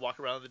 Dracula could walk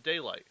around in the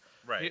daylight.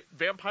 Right.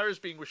 Vampires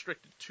being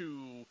restricted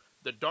to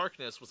the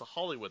darkness was a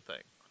Hollywood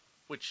thing,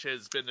 which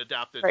has been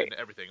adapted Right. into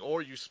everything.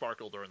 Or you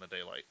sparkle during the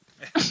daylight.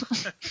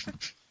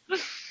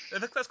 I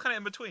think that's kind of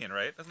in between,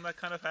 right? Isn't that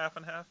kind of half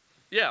and half?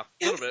 Yeah,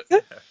 a little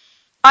bit.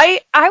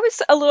 I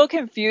was a little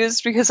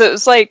confused because it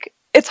was like,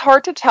 it's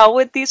hard to tell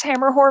with these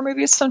Hammer horror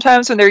movies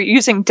sometimes when they're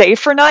using day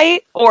for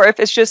night or if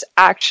it's just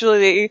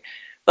actually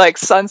like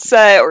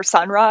sunset or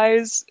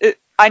sunrise.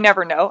 I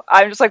never know.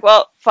 I'm just like,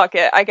 well, fuck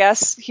it. I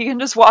guess he can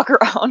just walk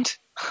around.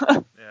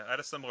 Yeah, I had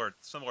a similar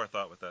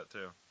thought with that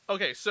too.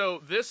 Okay,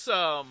 so this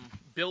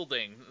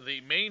building,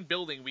 the main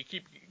building we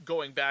keep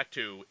going back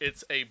to,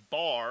 it's a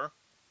bar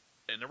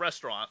and a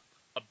restaurant,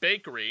 a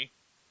bakery,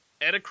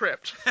 and a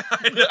crypt.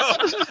 I know.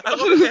 I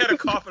love that they had a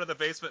coffin in the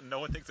basement and no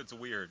one thinks it's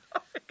weird.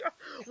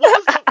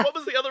 What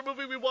was the other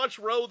movie we watched,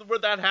 Ro, where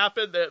that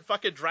happened? That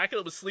fucking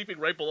Dracula was sleeping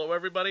right below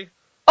everybody?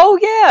 Oh,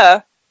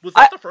 yeah. Was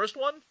that the first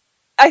one?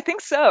 I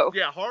think so.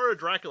 Yeah, horror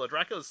Dracula.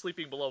 Dracula's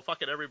sleeping below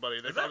fucking everybody.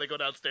 They finally go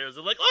downstairs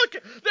and like, look,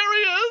 there he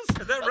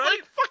is. Is that I'm right?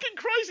 like, fucking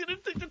Christ, you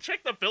didn't think to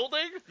check the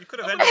building? You could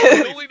have I'm ended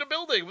like, building the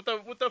building with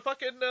the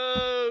fucking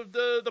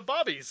the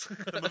bobbies.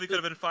 The movie could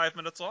have been 5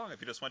 minutes long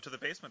if you just went to the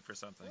basement for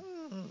something.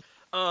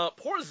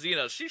 Poor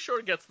Xena, she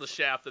sure gets the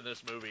shaft in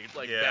this movie,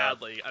 like, Yeah.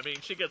 badly. I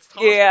mean, she gets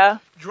tossed. Yeah.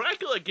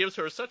 Dracula gives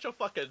her such a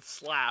fucking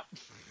slap.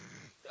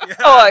 Yeah,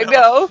 Oh, I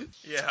know.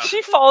 Yeah.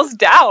 She falls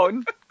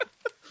down.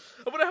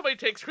 I wonder how many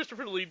takes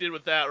Christopher Lee did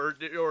with that, or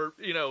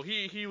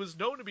he was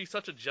known to be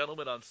such a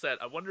gentleman on set.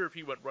 I wonder if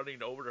he went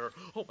running over to her.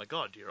 Oh my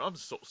God, dear, I'm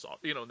so sorry.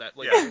 That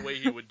the way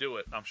he would do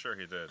it. I'm sure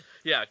he did.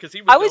 Yeah, because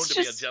he was I known was to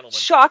be a just gentleman.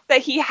 shocked that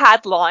he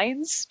had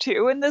lines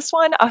too in this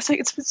one. I was like,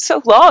 it's been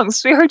so long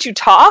since we heard you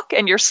talk,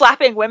 and you're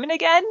slapping women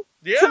again.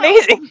 Yeah. It's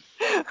amazing.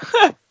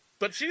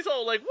 But she's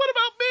all like, "What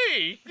about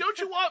me? Don't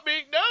you want me?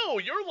 No,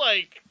 you're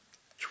like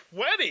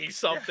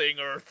 20-something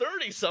or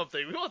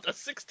 30-something. We want the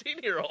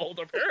 16-year-old,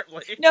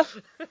 apparently." No,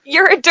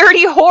 you're a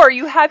dirty whore.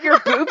 You have your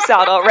boobs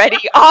out already,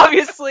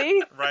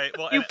 obviously. Right.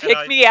 Well, You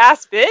pick me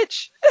ass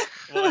bitch.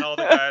 Well, and all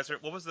the guys are.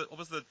 What was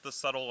the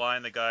subtle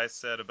line the guy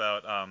said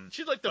about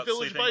She's like the about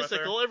village sleeping with her?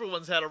 bicycle.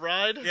 Everyone's had a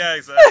ride. Yeah,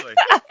 exactly.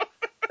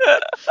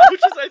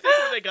 Which is, I think,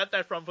 where they got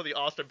that from for the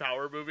Austin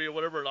Power movie or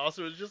whatever. And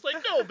Austin was just like,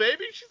 "No,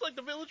 baby, she's like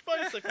the village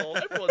bicycle.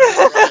 Everyone's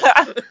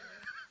had a ride."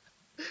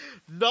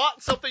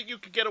 Not something you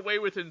could get away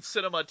with in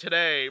cinema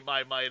today,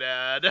 I might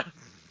add.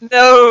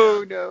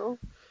 No.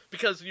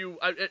 Because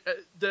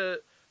the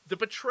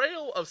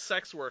betrayal of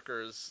sex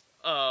workers,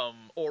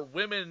 or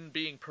women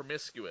being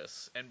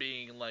promiscuous and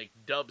being like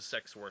dubbed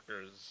sex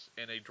workers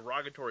in a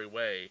derogatory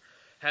way,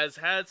 has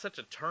had such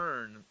a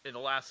turn in the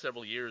last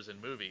several years in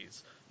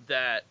movies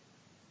that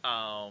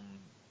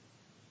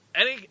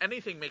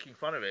anything making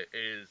fun of it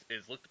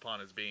is looked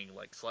upon as being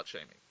like slut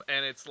shaming.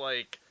 And it's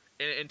like,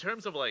 in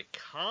terms of like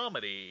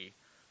comedy,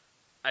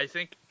 I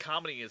think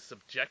comedy is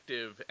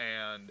subjective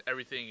and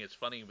everything is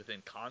funny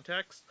within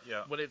context.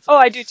 Yeah. When it's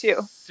I do too.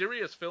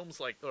 Serious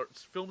films or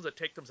films that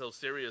take themselves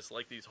serious,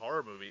 like these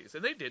horror movies,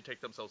 and they did take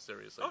themselves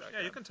seriously. Oh back yeah,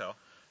 then. you can tell.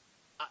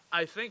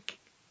 I think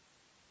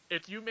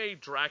if you made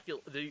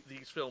Dracula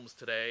these films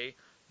today,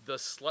 the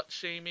slut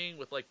shaming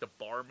with like the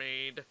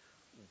barmaid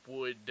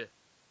would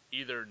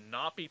either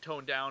not be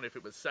toned down if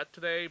it was set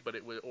today, but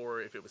it would,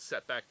 or if it was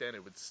set back then,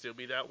 it would still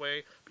be that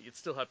way. But you'd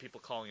still have people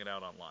calling it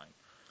out online.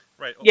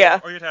 Right. Yeah.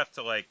 Or you'd have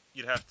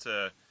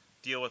to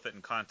deal with it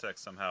in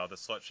context somehow. The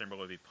slut shamer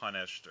would be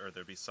punished, or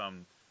there'd be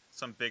some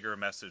bigger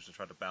message to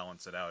try to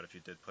balance it out if you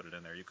did put it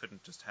in there. You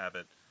couldn't just have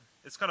it.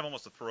 It's kind of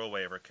almost a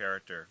throwaway of a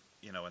character,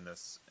 in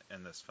this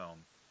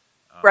film.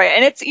 Right,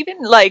 and it's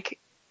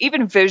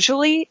even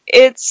visually,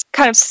 it's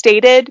kind of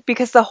stated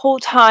because the whole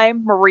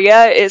time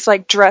Maria is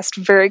like dressed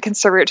very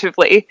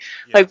conservatively.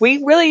 Yes. Like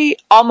we really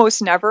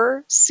almost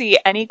never see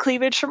any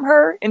cleavage from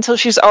her until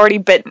she's already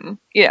bitten,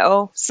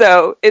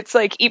 So it's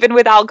like even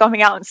without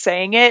coming out and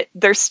saying it,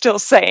 they're still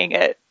saying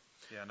it.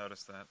 Yeah, I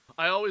noticed that.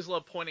 I always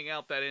love pointing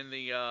out that in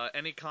the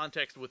any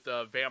context with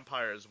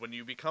vampires, when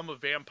you become a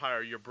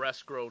vampire, your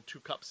breasts grow 2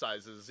 cup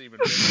sizes, even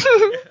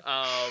bigger.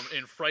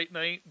 In Fright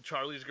Night,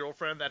 Charlie's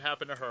girlfriend, that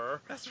happened to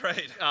her. That's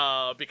right.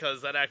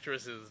 Because that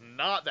actress is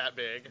not that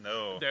big.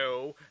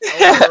 No.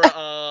 However,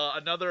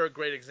 another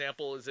great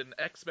example is in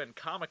X-Men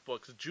comic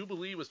books.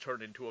 Jubilee was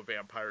turned into a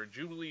vampire.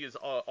 Jubilee has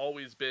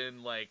always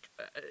been like,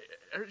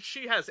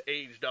 she has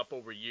aged up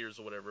over years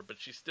or whatever, but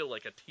she's still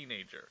like a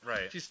teenager.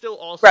 Right. She's still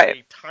also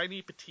a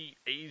tiny petite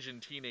Asian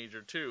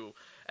teenager too,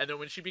 and then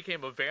when she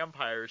became a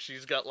vampire,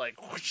 she's got like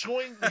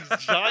showing these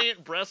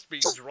giant breasts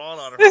being drawn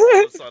on her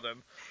all of a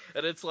sudden,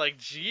 and it's like,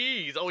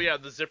 geez, oh yeah,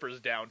 the zipper's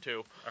down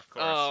too.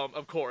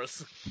 Of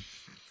course.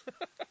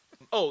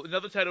 Oh,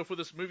 another title for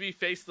this movie: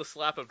 Face the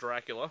Slap of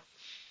Dracula.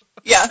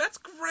 Yeah, that's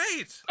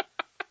great.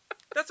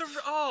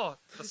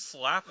 The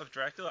slap of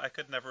Dracula. I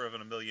could never have in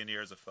a million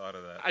years have thought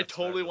of that. I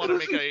totally want to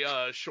make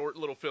a short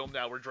little film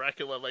now where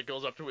Dracula like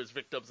goes up to his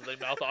victims and they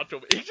mouth onto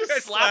him. He's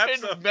just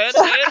slapping men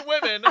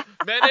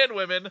and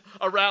women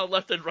around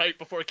left and right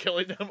before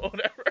killing them or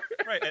whatever.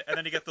 Right, and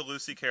then you get the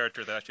Lucy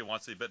character that actually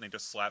wants to be bitten and he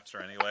just slaps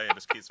her anyway and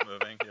just keeps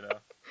moving,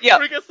 Yeah.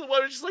 Or he gets the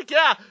one who's just like,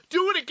 yeah,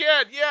 do it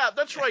again. Yeah,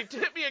 that's right.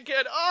 Hit me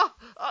again.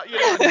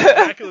 And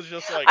Dracula's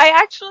just like,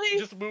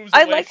 just moves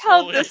away like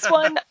slowly.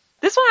 How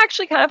this one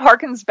actually kind of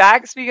harkens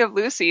back, speaking of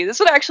Lucy, this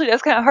one actually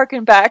does kind of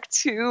harken back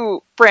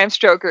to Bram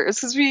Stoker's,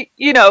 because we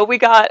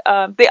got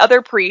the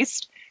other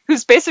priest,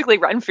 who's basically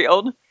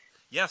Renfield.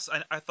 Yes,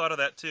 I thought of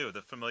that too,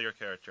 the familiar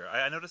character.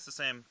 I noticed the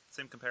same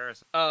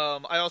comparison.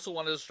 I also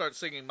wanted to start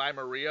singing My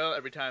Maria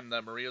every time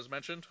that Maria's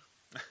mentioned.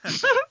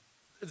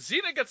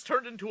 Xena gets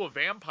turned into a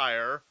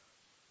vampire,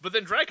 but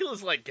then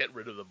Dracula's like, get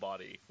rid of the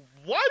body.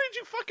 Why did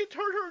you fucking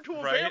turn her into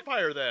a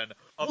vampire then?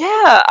 What's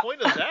the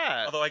point of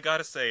that? Although I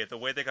gotta say, the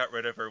way they got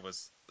rid of her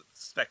was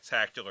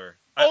spectacular.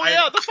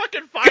 The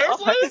fucking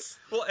fireplace?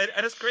 Well,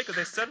 and it's great because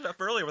they set it up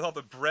earlier with all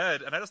the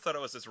bread, and I just thought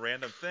it was this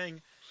random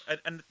thing.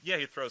 And yeah,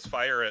 he throws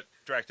fire at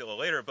Dracula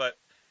later, but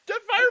that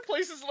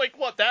fireplace is like,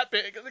 what, that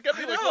big? It's gotta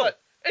be like, what?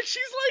 And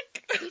she's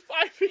like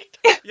 5 feet.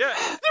 Yeah.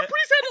 The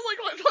priest had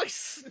to like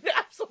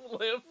snap some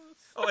limbs.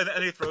 Oh,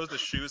 and he throws the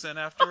shoes in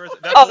afterwards.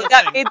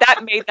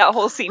 That made that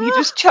whole scene. He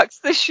just chucks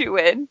the shoe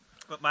in.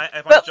 But my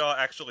jaw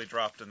actually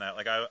dropped in that.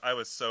 Like I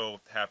was so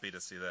happy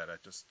to see that.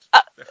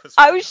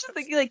 I was just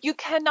thinking, like, you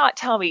cannot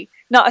tell me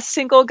not a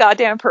single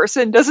goddamn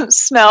person doesn't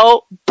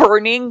smell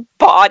burning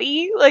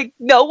body. Like,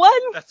 no one.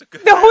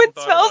 No one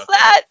smells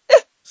that.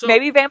 So,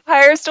 maybe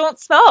vampires don't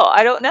smell.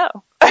 I don't know.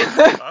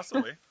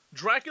 Possibly.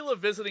 Dracula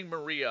visiting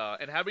Maria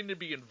and having to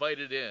be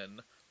invited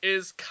in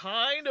is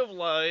kind of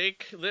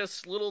like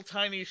this little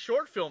tiny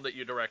short film that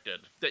you directed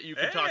that you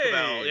can talk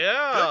about.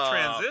 Yeah. Good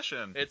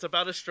transition. It's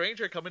about a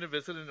stranger coming to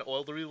visit an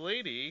elderly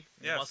lady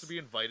who wants to be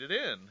invited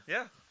in.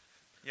 Yeah.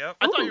 Yep.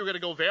 I thought you were going to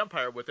go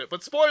vampire with it,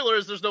 but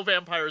spoilers, there's no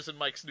vampires in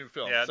Mike's new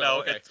film. Yeah, so, no,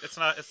 okay. it's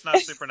not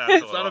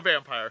supernatural. It's not a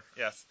vampire.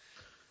 Yes.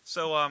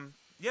 So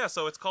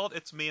so it's called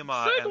It's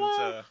Mima, and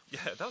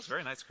that was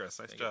very nice, Chris.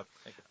 Nice job.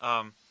 Thank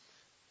you.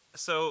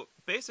 So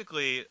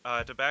basically,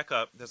 to back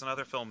up, there's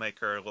another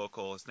filmmaker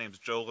local. His name's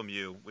Joe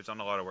Lemieux. We've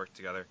done a lot of work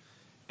together,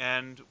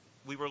 and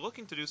we were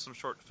looking to do some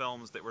short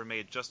films that were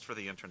made just for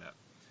the internet.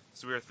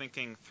 So we were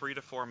thinking 3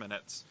 to 4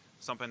 minutes,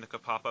 something that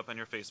could pop up on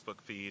your Facebook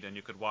feed, and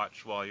you could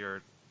watch while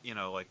you're,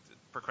 like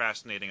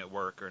procrastinating at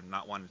work or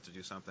not wanting to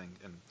do something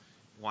and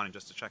wanting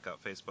just to check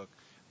out Facebook.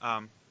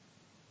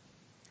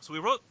 So we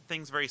wrote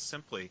things very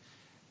simply,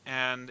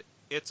 and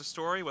it's a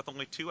story with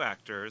only 2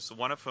 actors,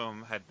 one of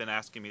whom had been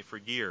asking me for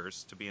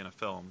years to be in a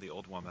film, the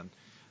old woman.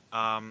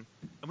 And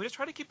we just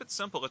try to keep it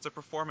simple. It's a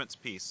performance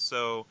piece,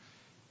 so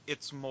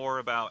it's more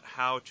about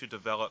how to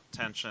develop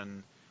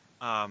tension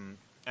and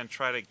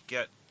try to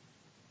get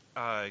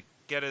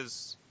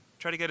as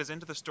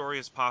into the story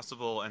as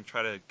possible and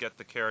try to get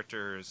the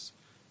characters,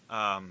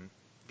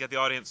 get the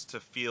audience to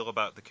feel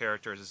about the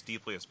characters as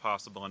deeply as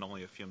possible in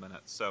only a few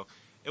minutes. So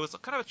it was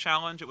kind of a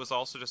challenge. It was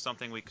also just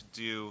something we could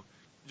do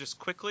just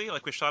quickly.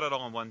 Like, we shot it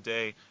all in one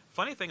day.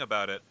 Funny thing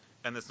about it,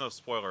 and there's no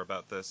spoiler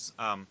about this,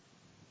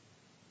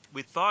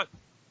 we thought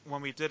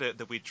when we did it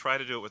that we'd try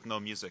to do it with no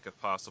music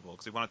if possible,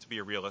 because we want it to be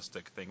a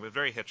realistic thing. We're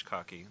very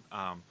Hitchcocky.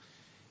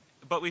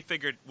 But we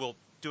figured we'll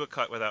do a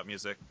cut without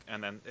music,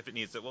 and then if it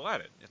needs it, we'll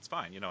add it. It's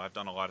fine. I've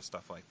done a lot of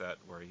stuff like that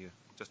where you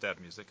just add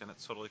music, and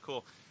it's totally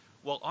cool.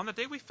 Well, on the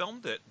day we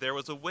filmed it, there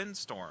was a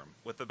windstorm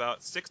with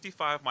about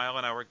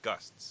 65-mile-an-hour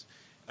gusts.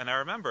 And I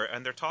remember,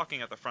 and they're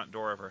talking at the front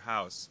door of her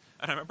house,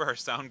 and I remember our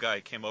sound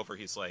guy came over,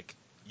 he's like,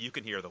 you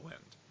can hear the wind.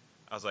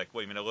 I was like,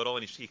 what, you mean a little?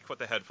 And he put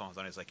the headphones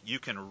on, he's like, you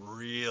can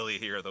really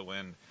hear the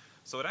wind.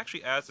 So it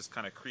actually adds this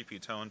kind of creepy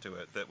tone to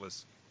it that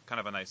was kind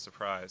of a nice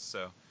surprise.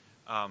 So,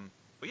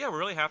 but yeah, we're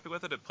really happy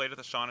with it. It played at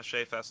the Shauna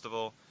Shea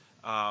Festival.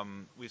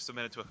 We've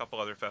submitted to a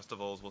couple other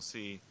festivals. We'll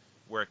see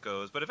where it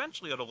goes. But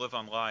eventually it'll live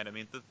online. I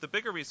mean, the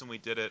bigger reason we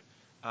did it,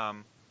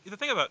 the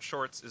thing about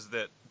shorts is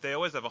that they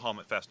always have a home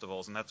at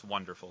festivals, and that's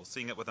wonderful.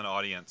 Seeing it with an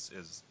audience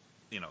is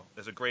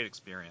a great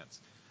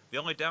experience. The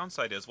only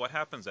downside is what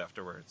happens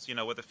afterwards.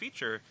 With a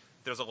feature,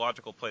 there's a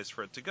logical place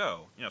for it to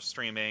go.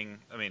 Streaming,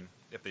 I mean,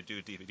 if they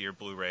do DVD or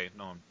Blu-ray,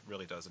 no one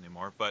really does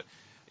anymore, but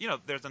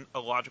there's a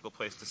logical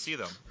place to see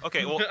them.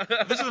 Okay, well,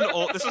 this is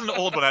an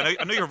old one.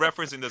 I know you're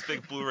referencing this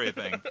big Blu-ray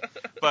thing,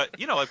 but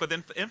like with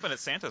Infinite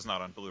Santa's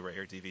not on Blu-ray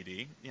or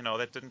DVD.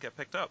 That didn't get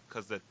picked up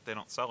because they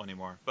don't sell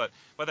anymore. But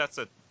that's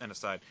an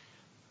aside.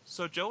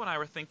 So Joe and I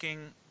were thinking,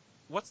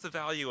 what's the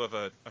value of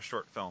a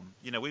short film?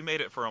 We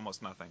made it for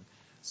almost nothing.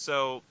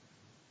 So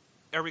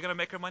are we going to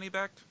make our money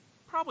back?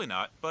 Probably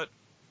not. But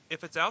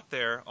if it's out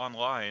there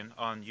online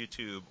on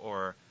YouTube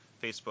or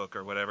Facebook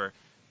or whatever,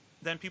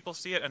 then people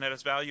see it and it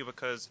has value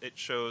because it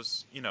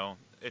shows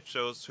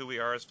who we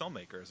are as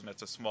filmmakers, and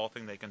it's a small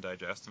thing they can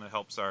digest, and it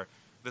helps our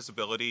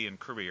visibility and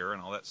career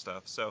and all that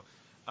stuff. So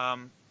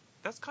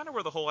that's kind of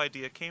where the whole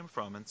idea came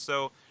from. And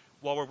so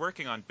while we're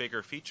working on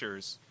bigger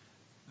features,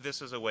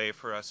 this is a way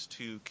for us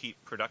to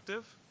keep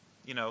productive,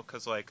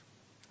 because like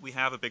we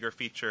have a bigger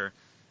feature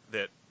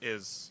that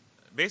is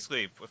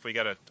basically, if we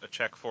get a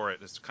check for it,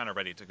 it's kind of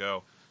ready to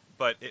go.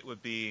 But it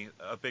would be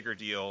a bigger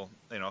deal,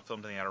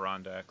 filmed in the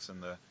Adirondacks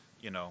in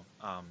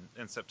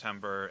in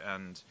September,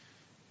 and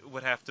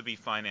would have to be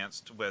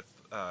financed with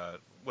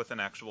an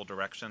actual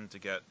direction to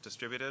get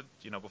distributed,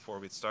 before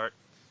we'd start.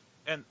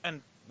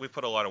 And we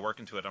put a lot of work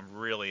into it. I'm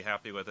really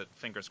happy with it.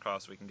 Fingers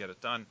crossed we can get it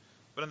done.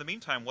 But in the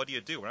meantime, what do you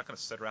do? We're not going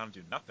to sit around and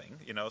do nothing,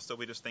 So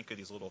we just think of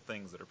these little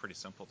things that are pretty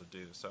simple to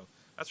do. So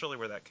that's really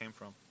where that came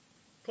from.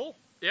 Cool.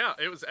 Yeah,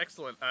 it was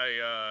excellent.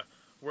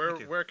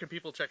 Where can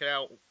people check it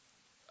out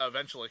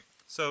eventually?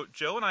 So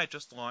Joe and I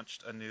just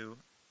launched a new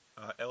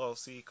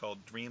LLC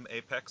called Dream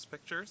Apex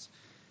Pictures,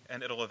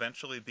 and it'll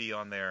eventually be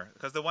on there.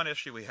 Because the one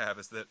issue we have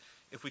is that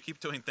if we keep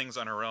doing things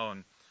on our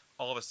own,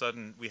 all of a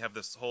sudden we have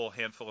this whole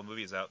handful of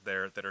movies out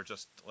there that are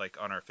just like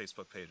on our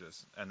Facebook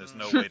pages, and there's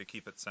no way to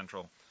keep it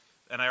central.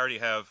 And I already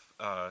have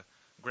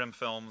Grimm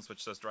Films,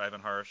 which does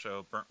Drive-In Horror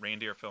Show, Burnt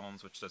Reindeer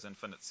Films, which does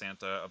Infinite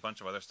Santa, a bunch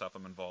of other stuff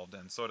I'm involved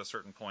in. So at a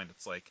certain point,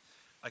 it's like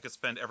I could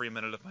spend every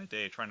minute of my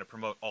day trying to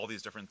promote all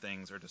these different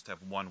things, or just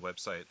have one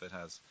website that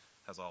has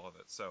all of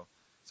it. So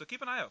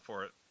keep an eye out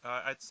for it.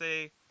 I'd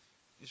say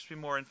there should be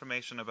more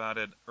information about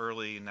it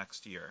early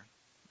next year,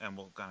 and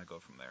we'll kind of go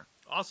from there.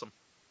 Awesome.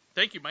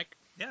 Thank you, Mike.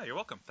 Yeah, you're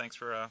welcome. Thanks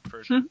for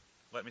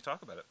letting me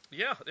talk about it.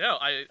 Yeah,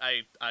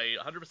 I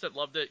 100%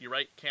 loved it. You're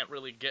right, can't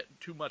really get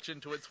too much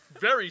into it. It's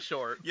very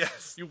short.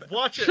 Yes. You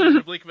watch it in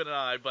the blink of an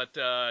eye, but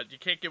you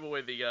can't give away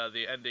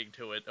the ending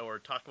to it or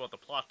talk about the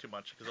plot too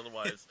much, because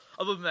otherwise,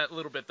 other than that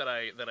little bit that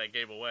I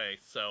gave away.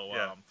 So,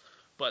 yeah.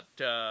 But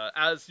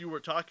as you were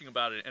talking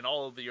about it and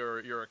all of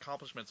your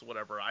accomplishments or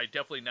whatever, I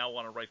definitely now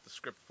want to write the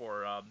script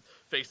for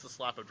Face the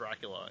Slap of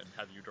Dracula and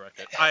have you direct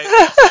it.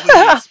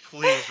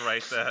 Please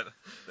write that.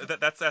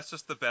 That's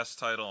just the best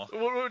title. It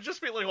would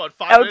just be like, what,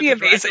 5 That would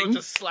minutes be of Dracula amazing.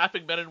 just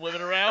slapping men and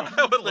women around?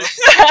 I would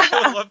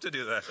love to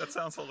do that. That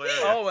sounds hilarious.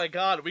 Oh my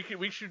god,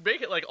 we should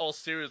make it like all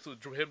serious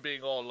with him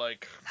being all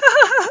like...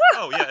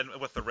 Oh yeah, and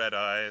with the red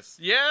eyes.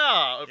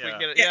 Yeah, if we can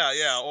get it. Yes.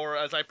 Yeah, or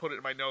as I put it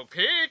in my note,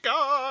 pink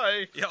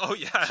eye! Yeah, oh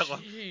yeah, I love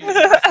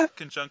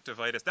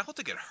conjunctivitis. That whole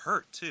to get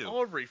hurt too.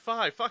 Every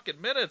 5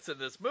 fucking minutes in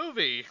this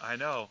movie. I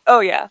know.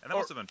 Oh yeah. And that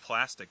must have been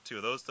plastic too.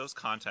 Those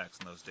contacts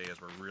in those days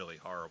were really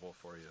horrible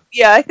for you.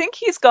 Yeah, I think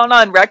he's gone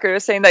on record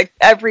as saying that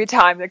every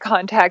time the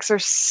contacts are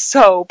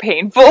so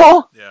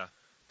painful. Yeah.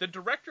 The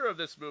director of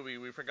this movie,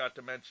 we forgot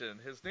to mention,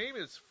 his name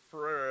is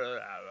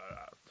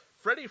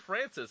Freddie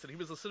Francis, and he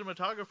was a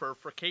cinematographer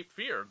for Cape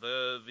Fear,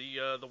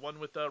 the one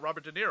with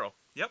Robert De Niro.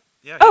 Yep.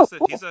 Yeah. Cool.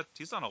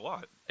 He's done a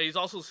lot. And he's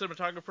also a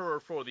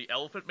cinematographer for The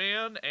Elephant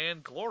Man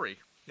and Glory.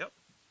 Yep.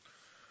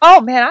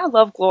 Oh man, I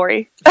love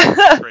Glory.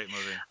 It's a great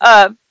movie.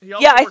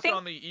 I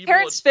think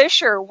Terrence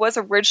Fisher was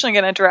originally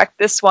going to direct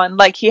this one.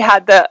 Like, he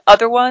had the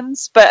other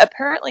ones, but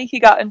apparently he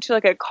got into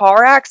like a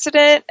car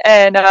accident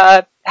and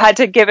had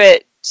to give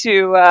it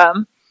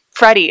to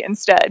Freddie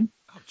instead.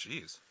 Oh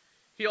jeez.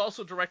 He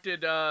also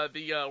directed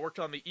worked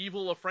on The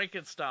Evil of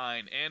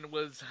Frankenstein and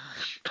was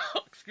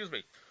excuse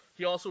me.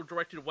 He also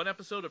directed one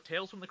episode of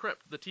Tales from the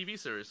Crypt, the TV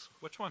series.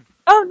 Which one?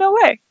 Oh, no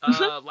way.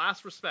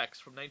 Last Respects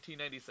from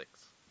 1996.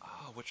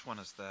 Oh, which one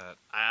is that?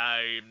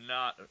 I'm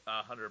not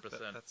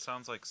 100%. That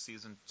sounds like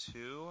season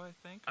 2, I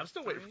think. I'm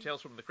still waiting for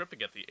Tales from the Crypt to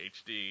get the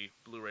HD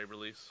Blu-ray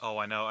release. Oh,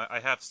 I know. I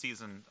have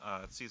season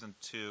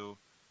 2.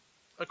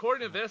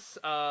 According to this,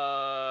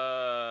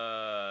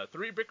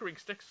 three bickering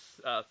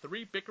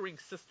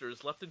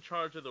sisters left in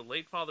charge of their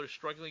late father's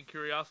struggling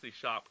curiosity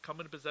shop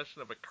come into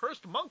possession of a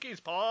cursed monkey's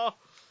paw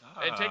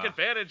and take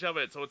advantage of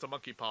it. So it's a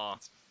monkey paw.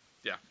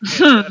 Yeah.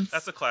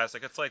 That's a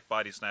classic. It's like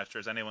Body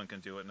Snatchers. Anyone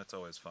can do it, and it's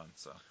always fun.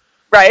 So.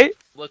 Right?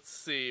 Let's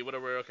see. Where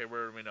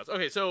are we now?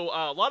 Okay, so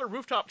a lot of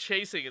rooftop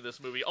chasing in this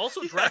movie.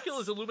 Also, Dracula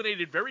is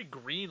illuminated very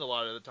green a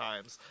lot of the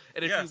times.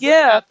 And if you look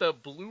at the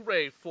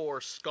Blu-ray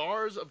for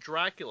Scars of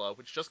Dracula,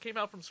 which just came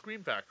out from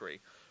Scream Factory,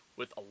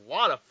 with a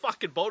lot of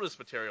fucking bonus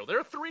material, there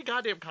are 3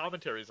 goddamn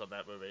commentaries on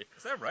that movie.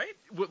 Is that right?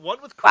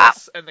 One with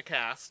Chris and the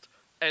cast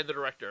and the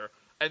director,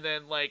 and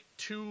then like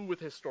 2 with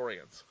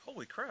historians.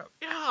 Holy crap!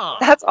 Yeah,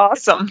 that's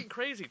awesome. It's fucking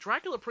crazy.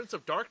 Dracula: Prince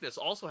of Darkness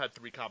also had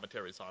 3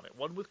 commentaries on it.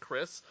 One with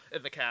Chris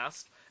and the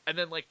cast, and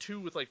then like 2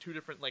 with like 2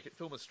 different like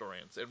film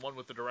historians, and one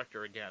with the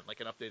director again, like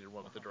an updated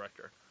one with the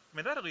director. I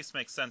mean, that at least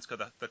makes sense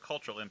because the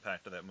cultural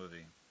impact of that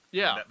movie.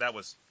 Yeah, I mean, that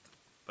was.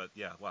 But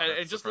yeah, wow.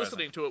 And just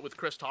listening to it with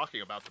Chris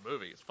talking about the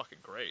movie is fucking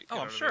great. Oh,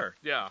 I'm sure. I mean?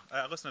 Yeah.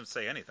 I listen to him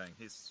say anything.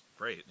 He's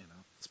great, you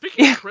know.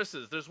 Speaking of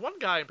Chris's, there's one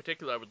guy in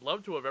particular I would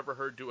love to have ever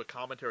heard do a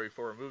commentary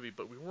for a movie,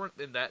 but we weren't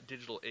in that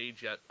digital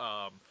age yet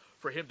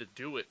for him to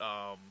do it.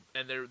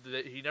 And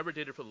he never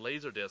did it for the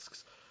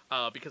Laserdiscs.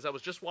 Because I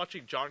was just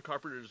watching John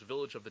Carpenter's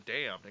Village of the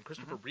Damned, and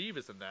Christopher Reeve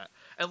is in that.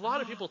 And a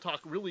lot of people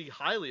talk really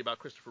highly about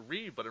Christopher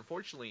Reeve, but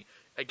unfortunately,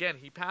 again,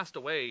 he passed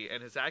away,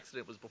 and his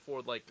accident was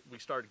before like we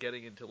started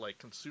getting into like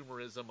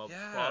consumerism of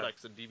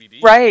products and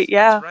DVDs. Right,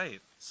 yeah. That's right.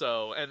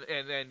 So,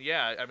 and then,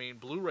 yeah, I mean,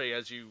 Blu-ray,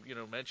 as you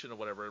mentioned or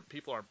whatever,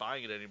 people aren't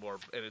buying it anymore,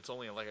 and it's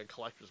only in like a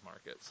collector's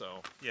market,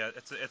 so. Yeah,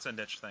 it's a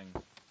niche thing.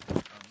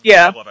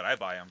 Yeah. I love it. I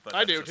buy them. But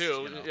I do, just,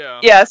 too, yeah.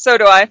 Yeah, so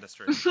do I. I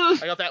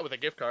got that with a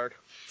gift card,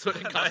 so it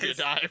didn't cost me a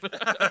dime.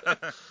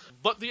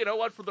 But you know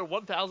what? For their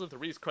 1,000th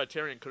release,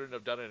 Criterion couldn't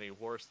have done any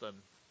worse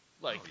than,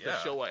 like, the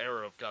Showa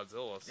era of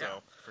Godzilla, so. Yeah,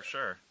 for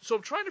sure. So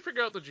I'm trying to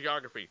figure out the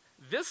geography.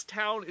 This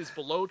town is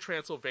below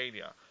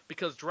Transylvania,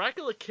 because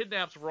Dracula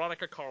kidnaps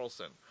Veronica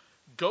Carlson,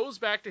 goes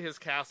back to his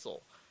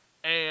castle,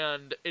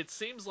 and it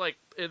seems like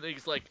in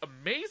these like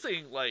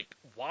amazing like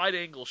wide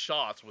angle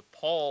shots with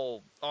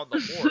Paul on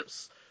the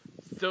horse,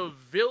 the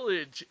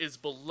village is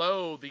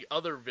below the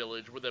other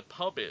village where the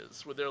pub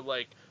is, where they're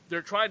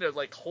trying to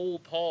like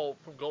hold Paul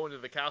from going to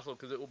the castle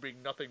because it will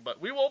bring nothing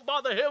but we won't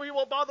bother him, he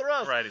won't bother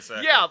us. Right,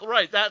 exactly. Yeah,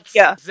 right. That's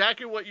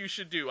exactly what you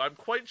should do. I'm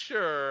quite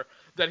sure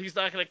that he's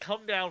not going to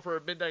come down for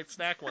a midnight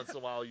snack once in a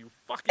while, you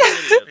fucking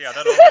idiots. Yeah,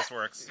 that always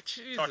works.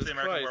 Jesus Talk to the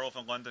American Christ. Werewolf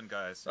in London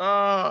guys.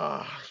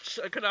 I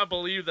could not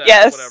believe that.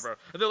 Yes. Whatever.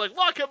 And they're like,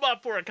 lock him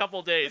up for a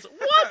couple days.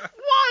 What?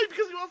 Why?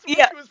 Because he wants to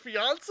rescue his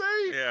fiance?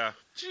 Yeah.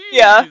 Jeez.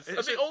 Yeah. And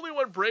the only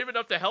one brave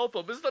enough to help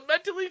him is the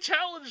mentally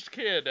challenged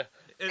kid.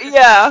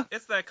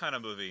 It's that kind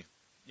of movie,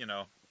 you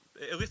know.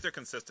 At least they're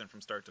consistent from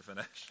start to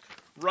finish.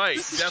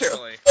 Right,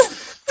 definitely.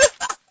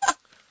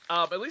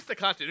 At least the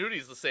continuity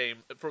is the same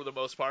for the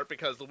most part,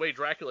 because the way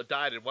Dracula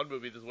died in one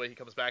movie is the way he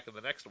comes back in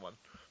the next one.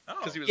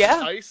 Because he was in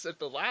ice at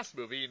the last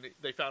movie, and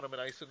they found him in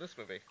ice in this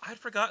movie. I'd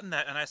forgotten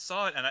that, and I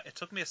saw it, and it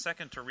took me a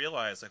second to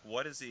realize, like,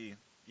 what is he,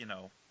 you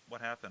know, what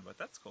happened, but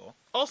that's cool.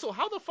 Also,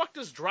 how the fuck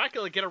does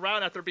Dracula get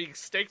around after being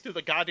staked through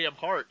the goddamn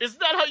heart?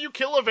 Isn't that how you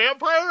kill a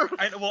vampire?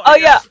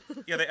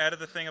 Yeah, they added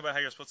the thing about how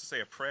you're supposed to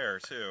say a prayer,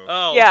 too.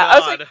 Oh, yeah, God. I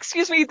was like,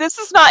 excuse me, this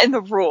is not in the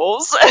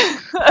rules.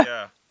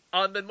 Yeah.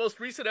 On the most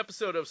recent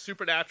episode of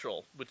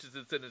Supernatural, which is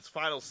in its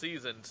final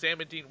season, Sam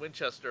and Dean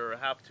Winchester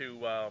have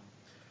to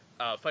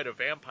fight a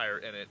vampire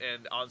in it.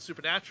 And on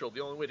Supernatural,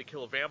 the only way to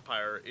kill a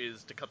vampire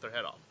is to cut their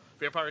head off.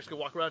 Vampires can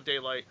walk around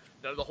daylight.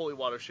 None of the holy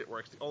water shit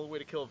works. The only way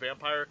to kill a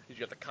vampire is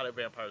you have to cut a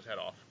vampire's head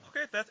off.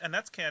 Okay,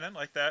 that's canon.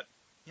 Like that,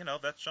 you know,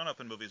 that's shown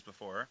up in movies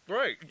before.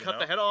 Right. You cut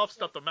the head off,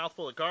 stuff the mouth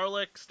full of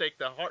garlic, stake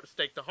the heart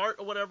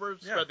or whatever,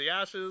 spread the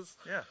ashes.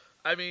 Yeah.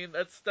 I mean,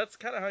 that's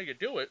kind of how you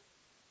do it.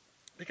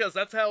 Because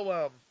that's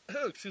how,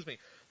 excuse me,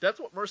 that's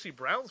what Mercy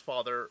Brown's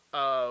father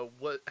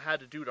had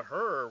to do to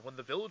her when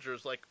the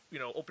villagers, like, you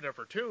know, opened up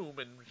her tomb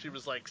and she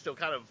was, like, still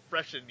kind of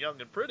fresh and young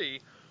and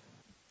pretty.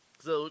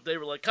 So they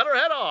were like, cut her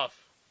head off!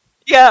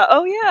 Yeah,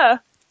 oh yeah.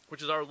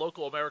 Which is our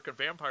local American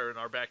vampire in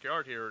our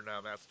backyard here in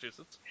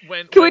Massachusetts.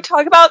 Can we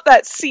talk about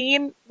that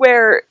scene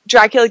where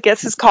Dracula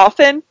gets his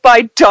coffin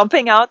by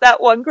dumping out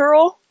that one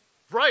girl?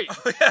 Right.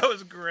 Oh, yeah, that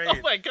was great. Oh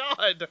my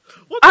god.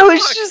 What the I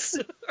was fuck?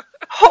 just,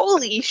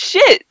 holy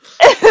shit.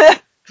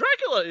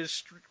 Dracula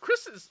is,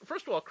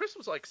 first of all, Chris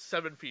was like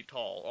 7 feet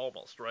tall,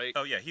 almost, right?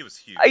 Oh yeah, he was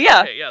huge.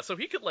 Yeah. Okay, yeah, so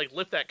he could like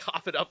lift that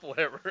coffin up,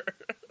 whatever.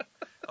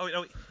 Oh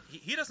no,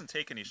 he doesn't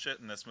take any shit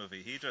in this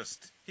movie. He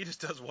just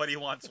does what he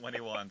wants when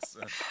he wants.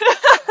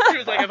 He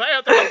was like, if I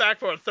have to come back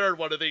for a third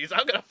one of these,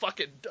 I'm gonna fuck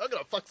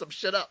some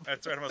shit up.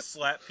 That's right. I'm gonna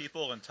slap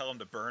people and tell them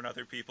to burn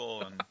other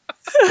people and.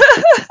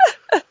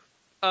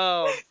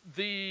 So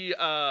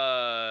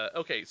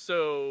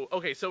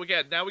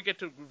again, now we get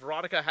to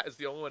Veronica is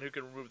the only one who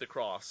can remove the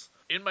cross.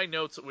 In my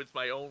notes with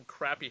my own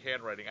crappy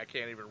handwriting, I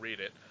can't even read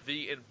it.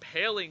 The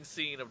impaling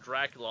scene of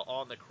Dracula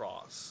on the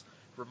cross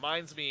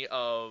reminds me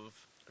of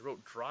I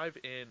wrote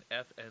drive-in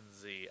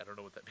FNZ. I don't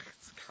know what that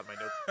means. God, my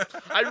notes.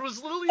 I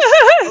was literally...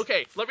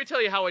 Okay, let me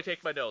tell you how I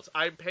take my notes.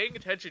 I'm paying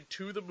attention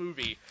to the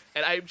movie,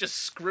 and I'm just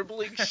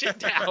scribbling shit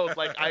down.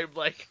 Like, I'm,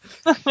 like,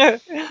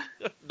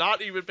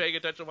 not even paying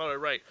attention to what I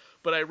write.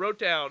 But I wrote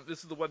down,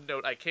 this is the one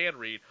note I can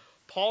read,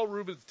 Paul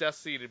Rubin's death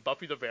scene in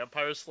Buffy the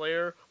Vampire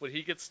Slayer, when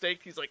he gets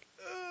staked, he's like,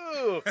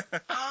 ugh,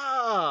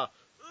 ugh,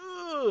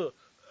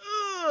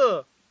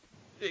 ugh.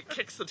 It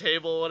kicks the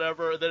table or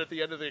whatever, and then at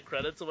the end of the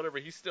credits or whatever,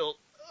 he's still,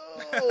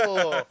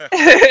 oh.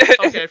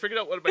 Okay, I figured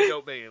out what my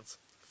note means.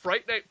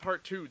 Fright Night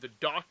Part 2, the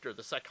doctor,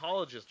 the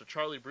psychologist of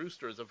Charlie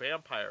Brewster is a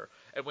vampire,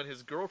 and when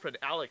his girlfriend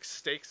Alex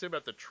stakes him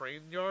at the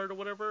train yard or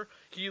whatever,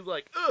 he's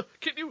like,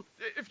 can you,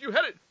 if you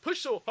had it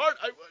pushed so hard,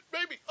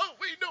 maybe, oh,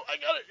 wait, no, I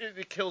got it. And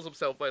he kills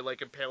himself by,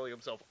 like, impaling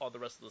himself on the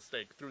rest of the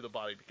stake through the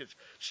body, because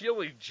she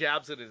only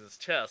jabs it in his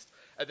chest,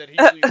 and then he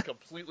leans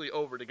completely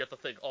over to get the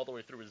thing all the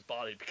way through his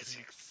body, because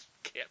he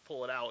can't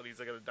pull it out, and he's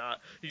gonna die.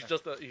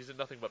 He's in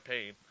nothing but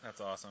pain. That's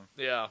awesome.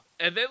 Yeah.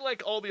 And then,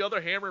 like, all the other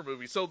Hammer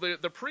movies. So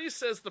the priest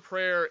says the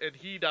prayer, and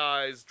he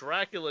dies.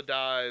 Dracula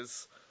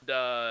dies.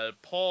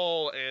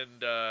 Paul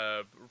and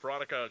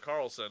Veronica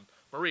Carlson,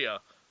 Maria,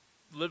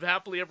 live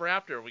happily ever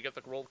after, and we get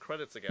the rolled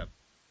credits again.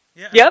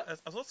 Yeah. Yep. I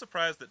was a little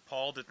surprised that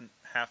Paul didn't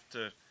have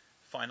to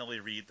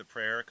finally read the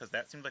prayer, because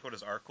that seemed like what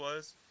his arc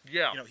was.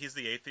 Yeah. You know, he's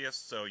the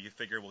atheist, so you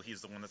figure, well,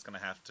 he's the one that's going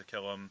to have to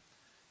kill him.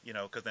 You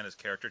know, because then his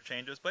character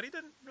changes, but he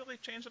didn't really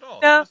change at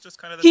all. No, He was just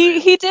kind of the same.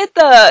 he did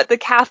the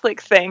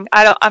Catholic thing.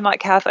 I'm not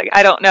Catholic.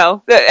 I don't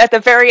know. At the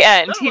very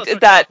end, None he of us are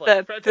did that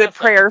Catholic. the Fantastic.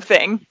 prayer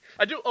thing.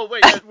 I do. Oh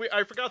wait,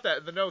 I forgot that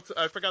in the notes.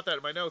 I forgot that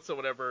in my notes or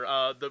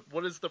whatever.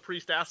 What does the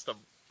priest ask them?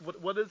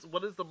 What is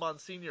the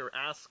Monsignor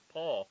ask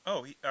Paul?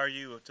 Oh,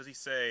 does he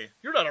say...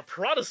 You're not a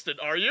Protestant,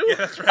 are you? Yeah,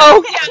 that's right.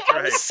 Oh yeah, That's that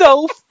right. was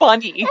so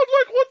funny. I'm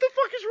like, what the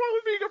fuck is wrong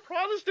with being a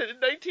Protestant in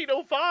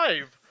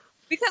 1905?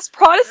 Because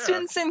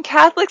Protestants and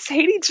Catholics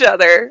hate each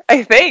other,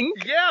 I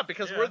think. Yeah,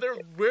 because we're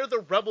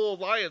the rebel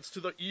alliance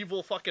to the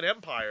evil fucking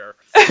empire.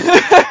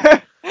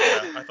 Yeah,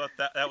 I thought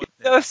that was...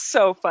 Yeah. That was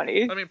so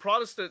funny. I mean,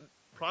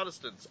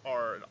 Protestants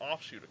are an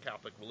offshoot of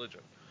Catholic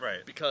religion.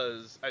 Right.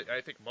 Because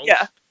I think most...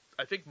 Yeah.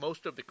 I think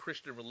most of the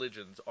Christian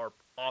religions are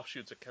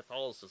offshoots of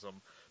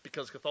Catholicism,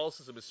 because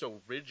Catholicism is so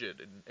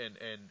rigid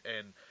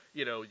and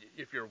you know,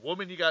 if you're a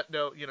woman you got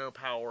no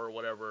power or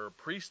whatever,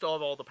 priests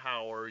have all the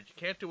power, you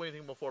can't do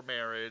anything before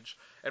marriage,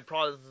 and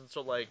Protestants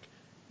are like,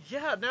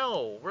 yeah,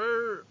 no,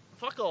 we're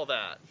fuck all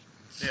that.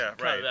 Yeah,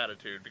 kind right. of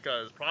attitude,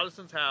 because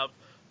Protestants have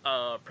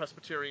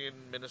Presbyterian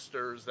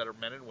ministers that are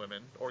men and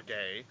women or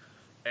gay,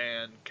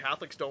 and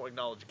Catholics don't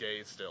acknowledge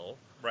gays still.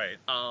 Right.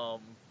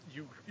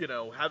 You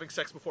know, having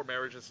sex before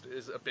marriage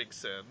is a big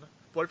sin.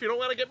 What if you don't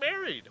want to get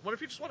married? What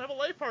if you just want to have a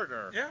life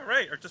partner? Yeah,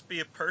 right. Or just be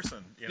a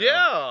person. You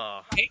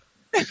know?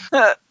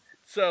 Yeah.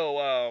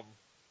 So,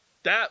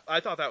 I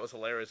thought that was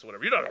hilarious or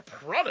whatever. You're not a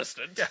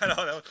Protestant. Yeah,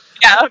 no.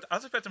 Yeah. I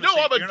was expecting No, to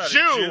say, I'm a you're not Jew.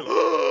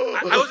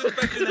 I was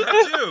expecting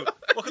that too.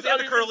 Well, because he had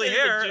the Not even curly saying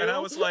hair, the Jew? and I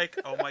was like,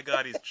 oh my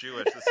god, he's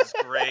Jewish. This is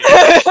great.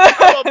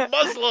 I'm a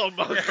Muslim.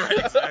 Yeah,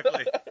 right,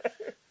 exactly.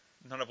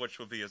 None of which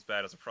would be as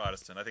bad as a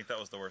Protestant. I think that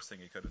was the worst thing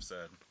he could have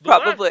said.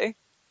 Probably.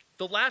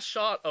 The last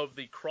shot of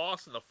the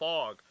cross in the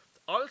fog,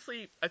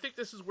 honestly, I think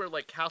this is where,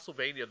 like,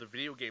 Castlevania, the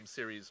video game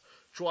series,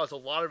 draws a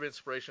lot of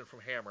inspiration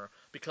from Hammer,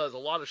 because a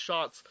lot of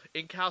shots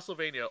in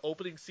Castlevania,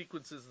 opening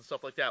sequences and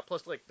stuff like that,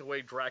 plus, like, the way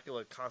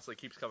Dracula constantly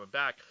keeps coming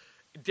back,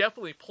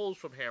 definitely pulls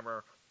from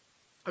Hammer.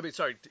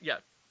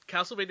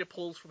 Castlevania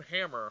pulls from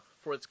Hammer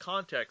for its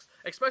context,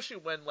 especially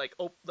when, like,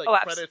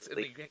 credits in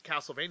the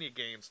Castlevania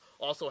games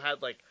also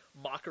had, like,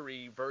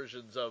 mockery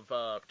versions of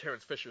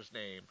Terrence Fisher's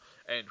name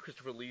and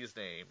Christopher Lee's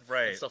name,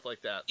 and stuff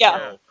like that. Yeah.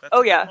 So, that's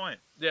a good point.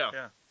 Yeah.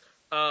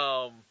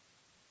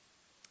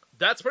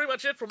 That's pretty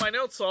much it for my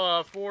notes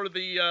for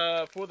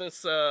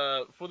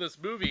this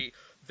movie.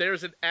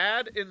 There's an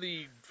ad in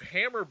the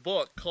Hammer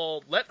book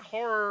called "Let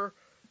Horror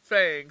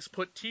Fangs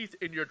Put Teeth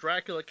in Your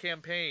Dracula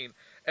Campaign,"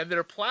 and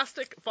they're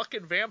plastic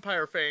fucking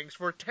vampire fangs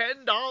for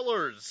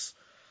 $10.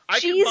 I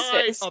can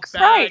buy a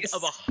bag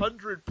of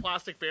 100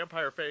 plastic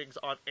vampire fangs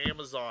on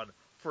Amazon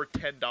for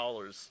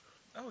 $10.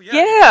 Oh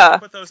yeah. You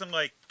put those in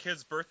like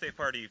kids' birthday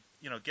party,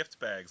 gift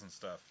bags and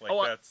stuff.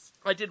 Like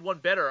I did one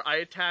better. I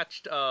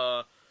attached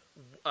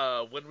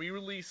when we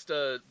released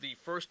the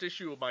first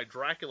issue of my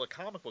Dracula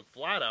comic book,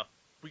 Vlada.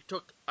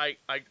 I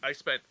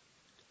spent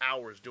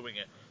hours doing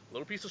it.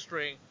 Little piece of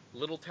string,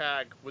 little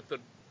tag with the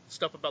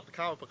stuff about the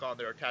comic book on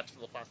there attached to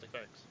the plastic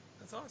fangs.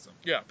 That's awesome.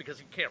 Yeah, because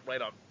you can't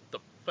write on the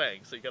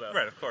fangs, so you gotta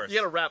right, of course. You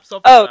gotta wrap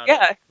something around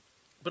it.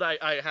 But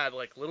I had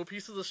like little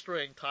pieces of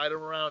string, tied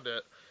them around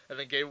it, and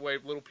then gave away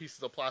little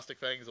pieces of plastic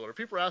fangs. Or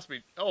people ask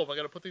me, "Oh, am I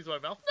gonna put these in my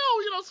mouth?"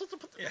 No, you're not supposed to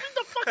put them in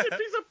the fucking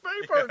piece of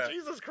paper. Yeah.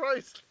 Jesus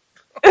Christ.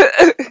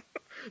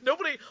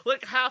 Nobody,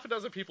 like half a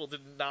dozen people,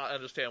 did not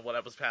understand what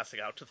I was passing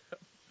out to them.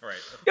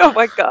 Right. Oh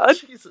my god.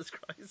 Jesus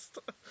Christ.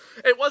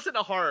 It wasn't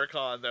a horror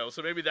con though,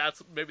 so maybe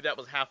that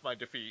was half my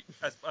defeat.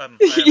 I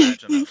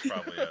imagine that's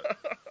probably it.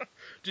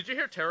 Did you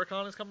hear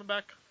TerraCon is coming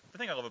back? The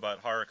thing I love about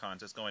horror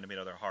cons is going to meet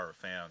other horror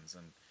fans,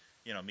 and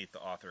meet the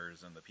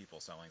authors and the people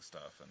selling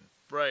stuff and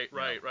right. all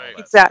that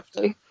Exactly. stuff,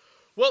 too.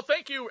 Well,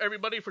 thank you,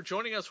 everybody, for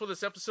joining us for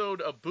this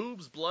episode of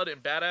Boobs, Blood,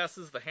 and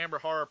Badasses, the Hammer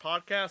Horror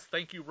Podcast.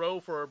 Thank you,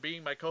 Ro, for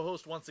being my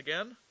co-host once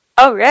again.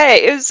 All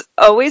right. It was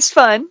always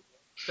fun.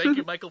 Thank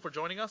you, Michael, for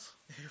joining us.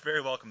 You're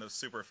very welcome. It was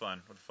super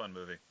fun. What a fun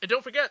movie. And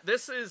don't forget,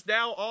 this is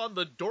now on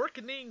the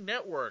Dorkening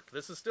Network.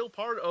 This is still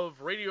part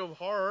of Radio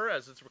Horror,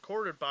 as it's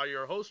recorded by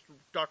your host,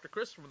 Dr.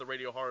 Chris, from the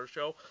Radio Horror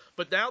Show.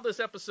 But now this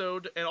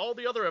episode, and all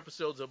the other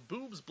episodes of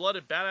Boobs, Blood,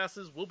 and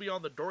Badasses will be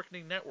on the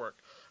Dorkening Network.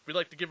 We'd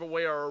like to give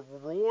away our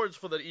rewards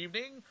for the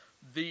evening.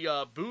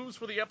 The boobs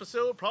for the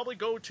episode probably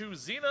go to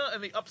Xena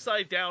and the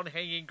upside-down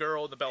hanging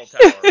girl in the bell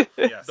tower.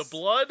 Yes. The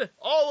blood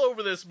all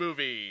over this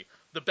movie.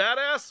 The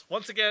badass,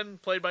 once again,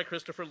 played by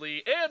Christopher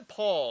Lee, and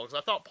Paul, because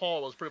I thought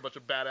Paul was pretty much a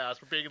badass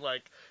for being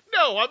like,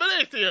 no, I'm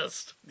an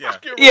atheist. Yeah.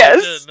 Fuck your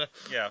Yes. religion.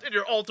 Yeah. And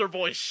your altar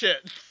boy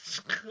shit.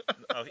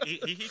 Oh, he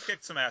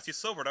kicked some ass. He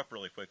sobered up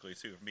really quickly,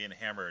 too, from being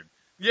hammered.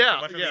 Yeah,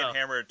 Went from yeah. being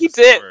hammered He to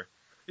did. sober.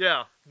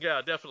 Yeah,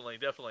 definitely.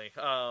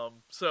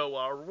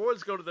 So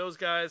rewards go to those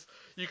guys.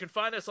 You can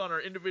find us on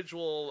our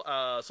individual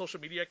social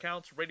media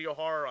accounts, Radio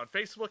Horror on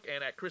Facebook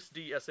and at Chris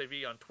D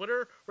SAV on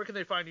Twitter. Where can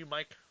they find you,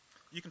 Mike?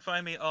 You can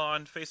find me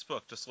on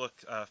Facebook. Just look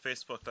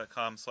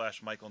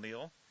facebook.com/Michael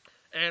Neal.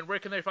 And where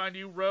can they find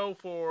you, Ro,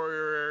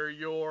 for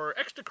your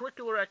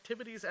extracurricular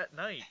activities at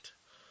night?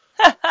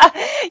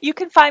 You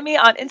can find me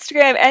on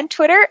Instagram and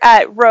Twitter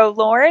at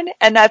RoLauren,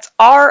 and that's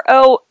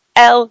ROL0REN.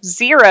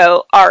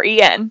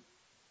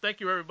 Thank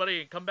you,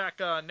 everybody, and come back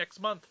next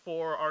month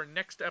for our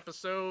next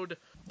episode,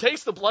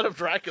 Taste the Blood of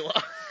Dracula.